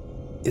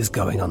is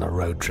going on a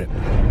road trip.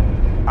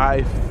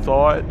 I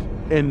thought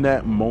in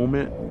that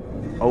moment,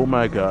 oh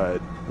my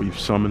God, we've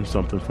summoned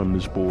something from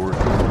this board.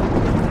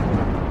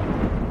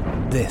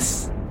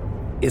 This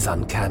is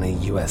Uncanny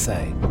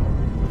USA.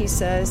 He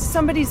says,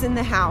 somebody's in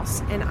the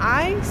house, and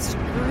I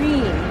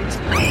screamed.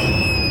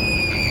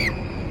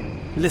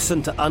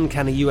 Listen to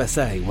Uncanny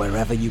USA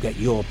wherever you get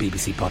your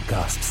BBC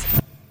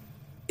podcasts,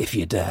 if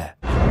you dare.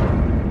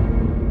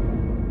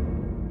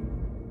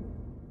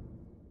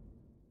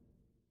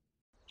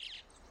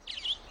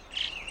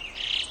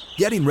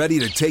 Getting ready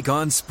to take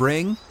on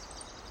spring?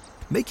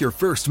 Make your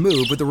first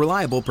move with the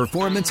reliable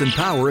performance and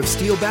power of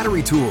Steel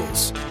battery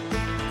tools.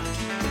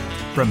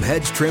 From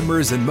hedge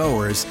trimmers and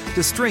mowers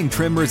to string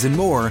trimmers and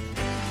more,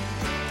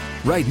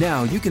 right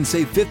now you can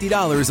save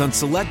 $50 on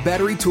select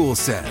battery tool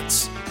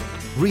sets.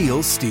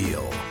 Real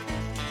Steel.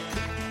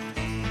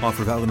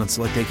 Offer valid on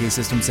select AK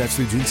system sets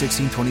through June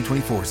 16,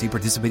 2024. See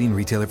participating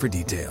retailer for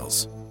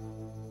details.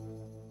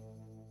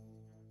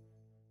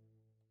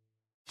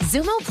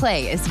 Xumo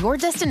Play is your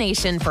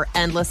destination for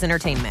endless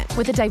entertainment.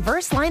 With a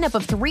diverse lineup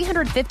of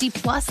 350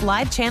 plus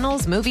live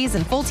channels, movies,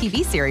 and full TV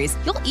series,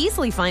 you'll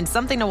easily find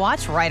something to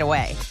watch right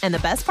away. And the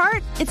best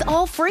part? It's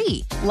all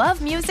free. Love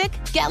music?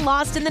 Get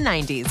lost in the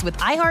 90s with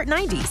iHeart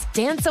 90s,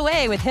 dance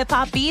away with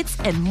hip-hop beats,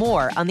 and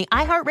more on the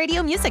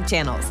iHeartRadio music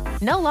channels.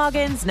 No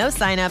logins, no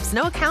signups,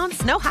 no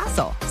accounts, no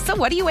hassle. So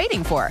what are you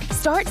waiting for?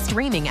 Start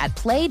streaming at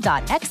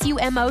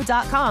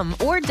play.xumo.com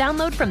or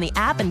download from the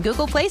app and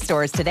Google Play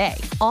stores today.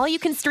 All you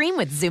can stream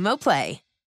with Xumo Play.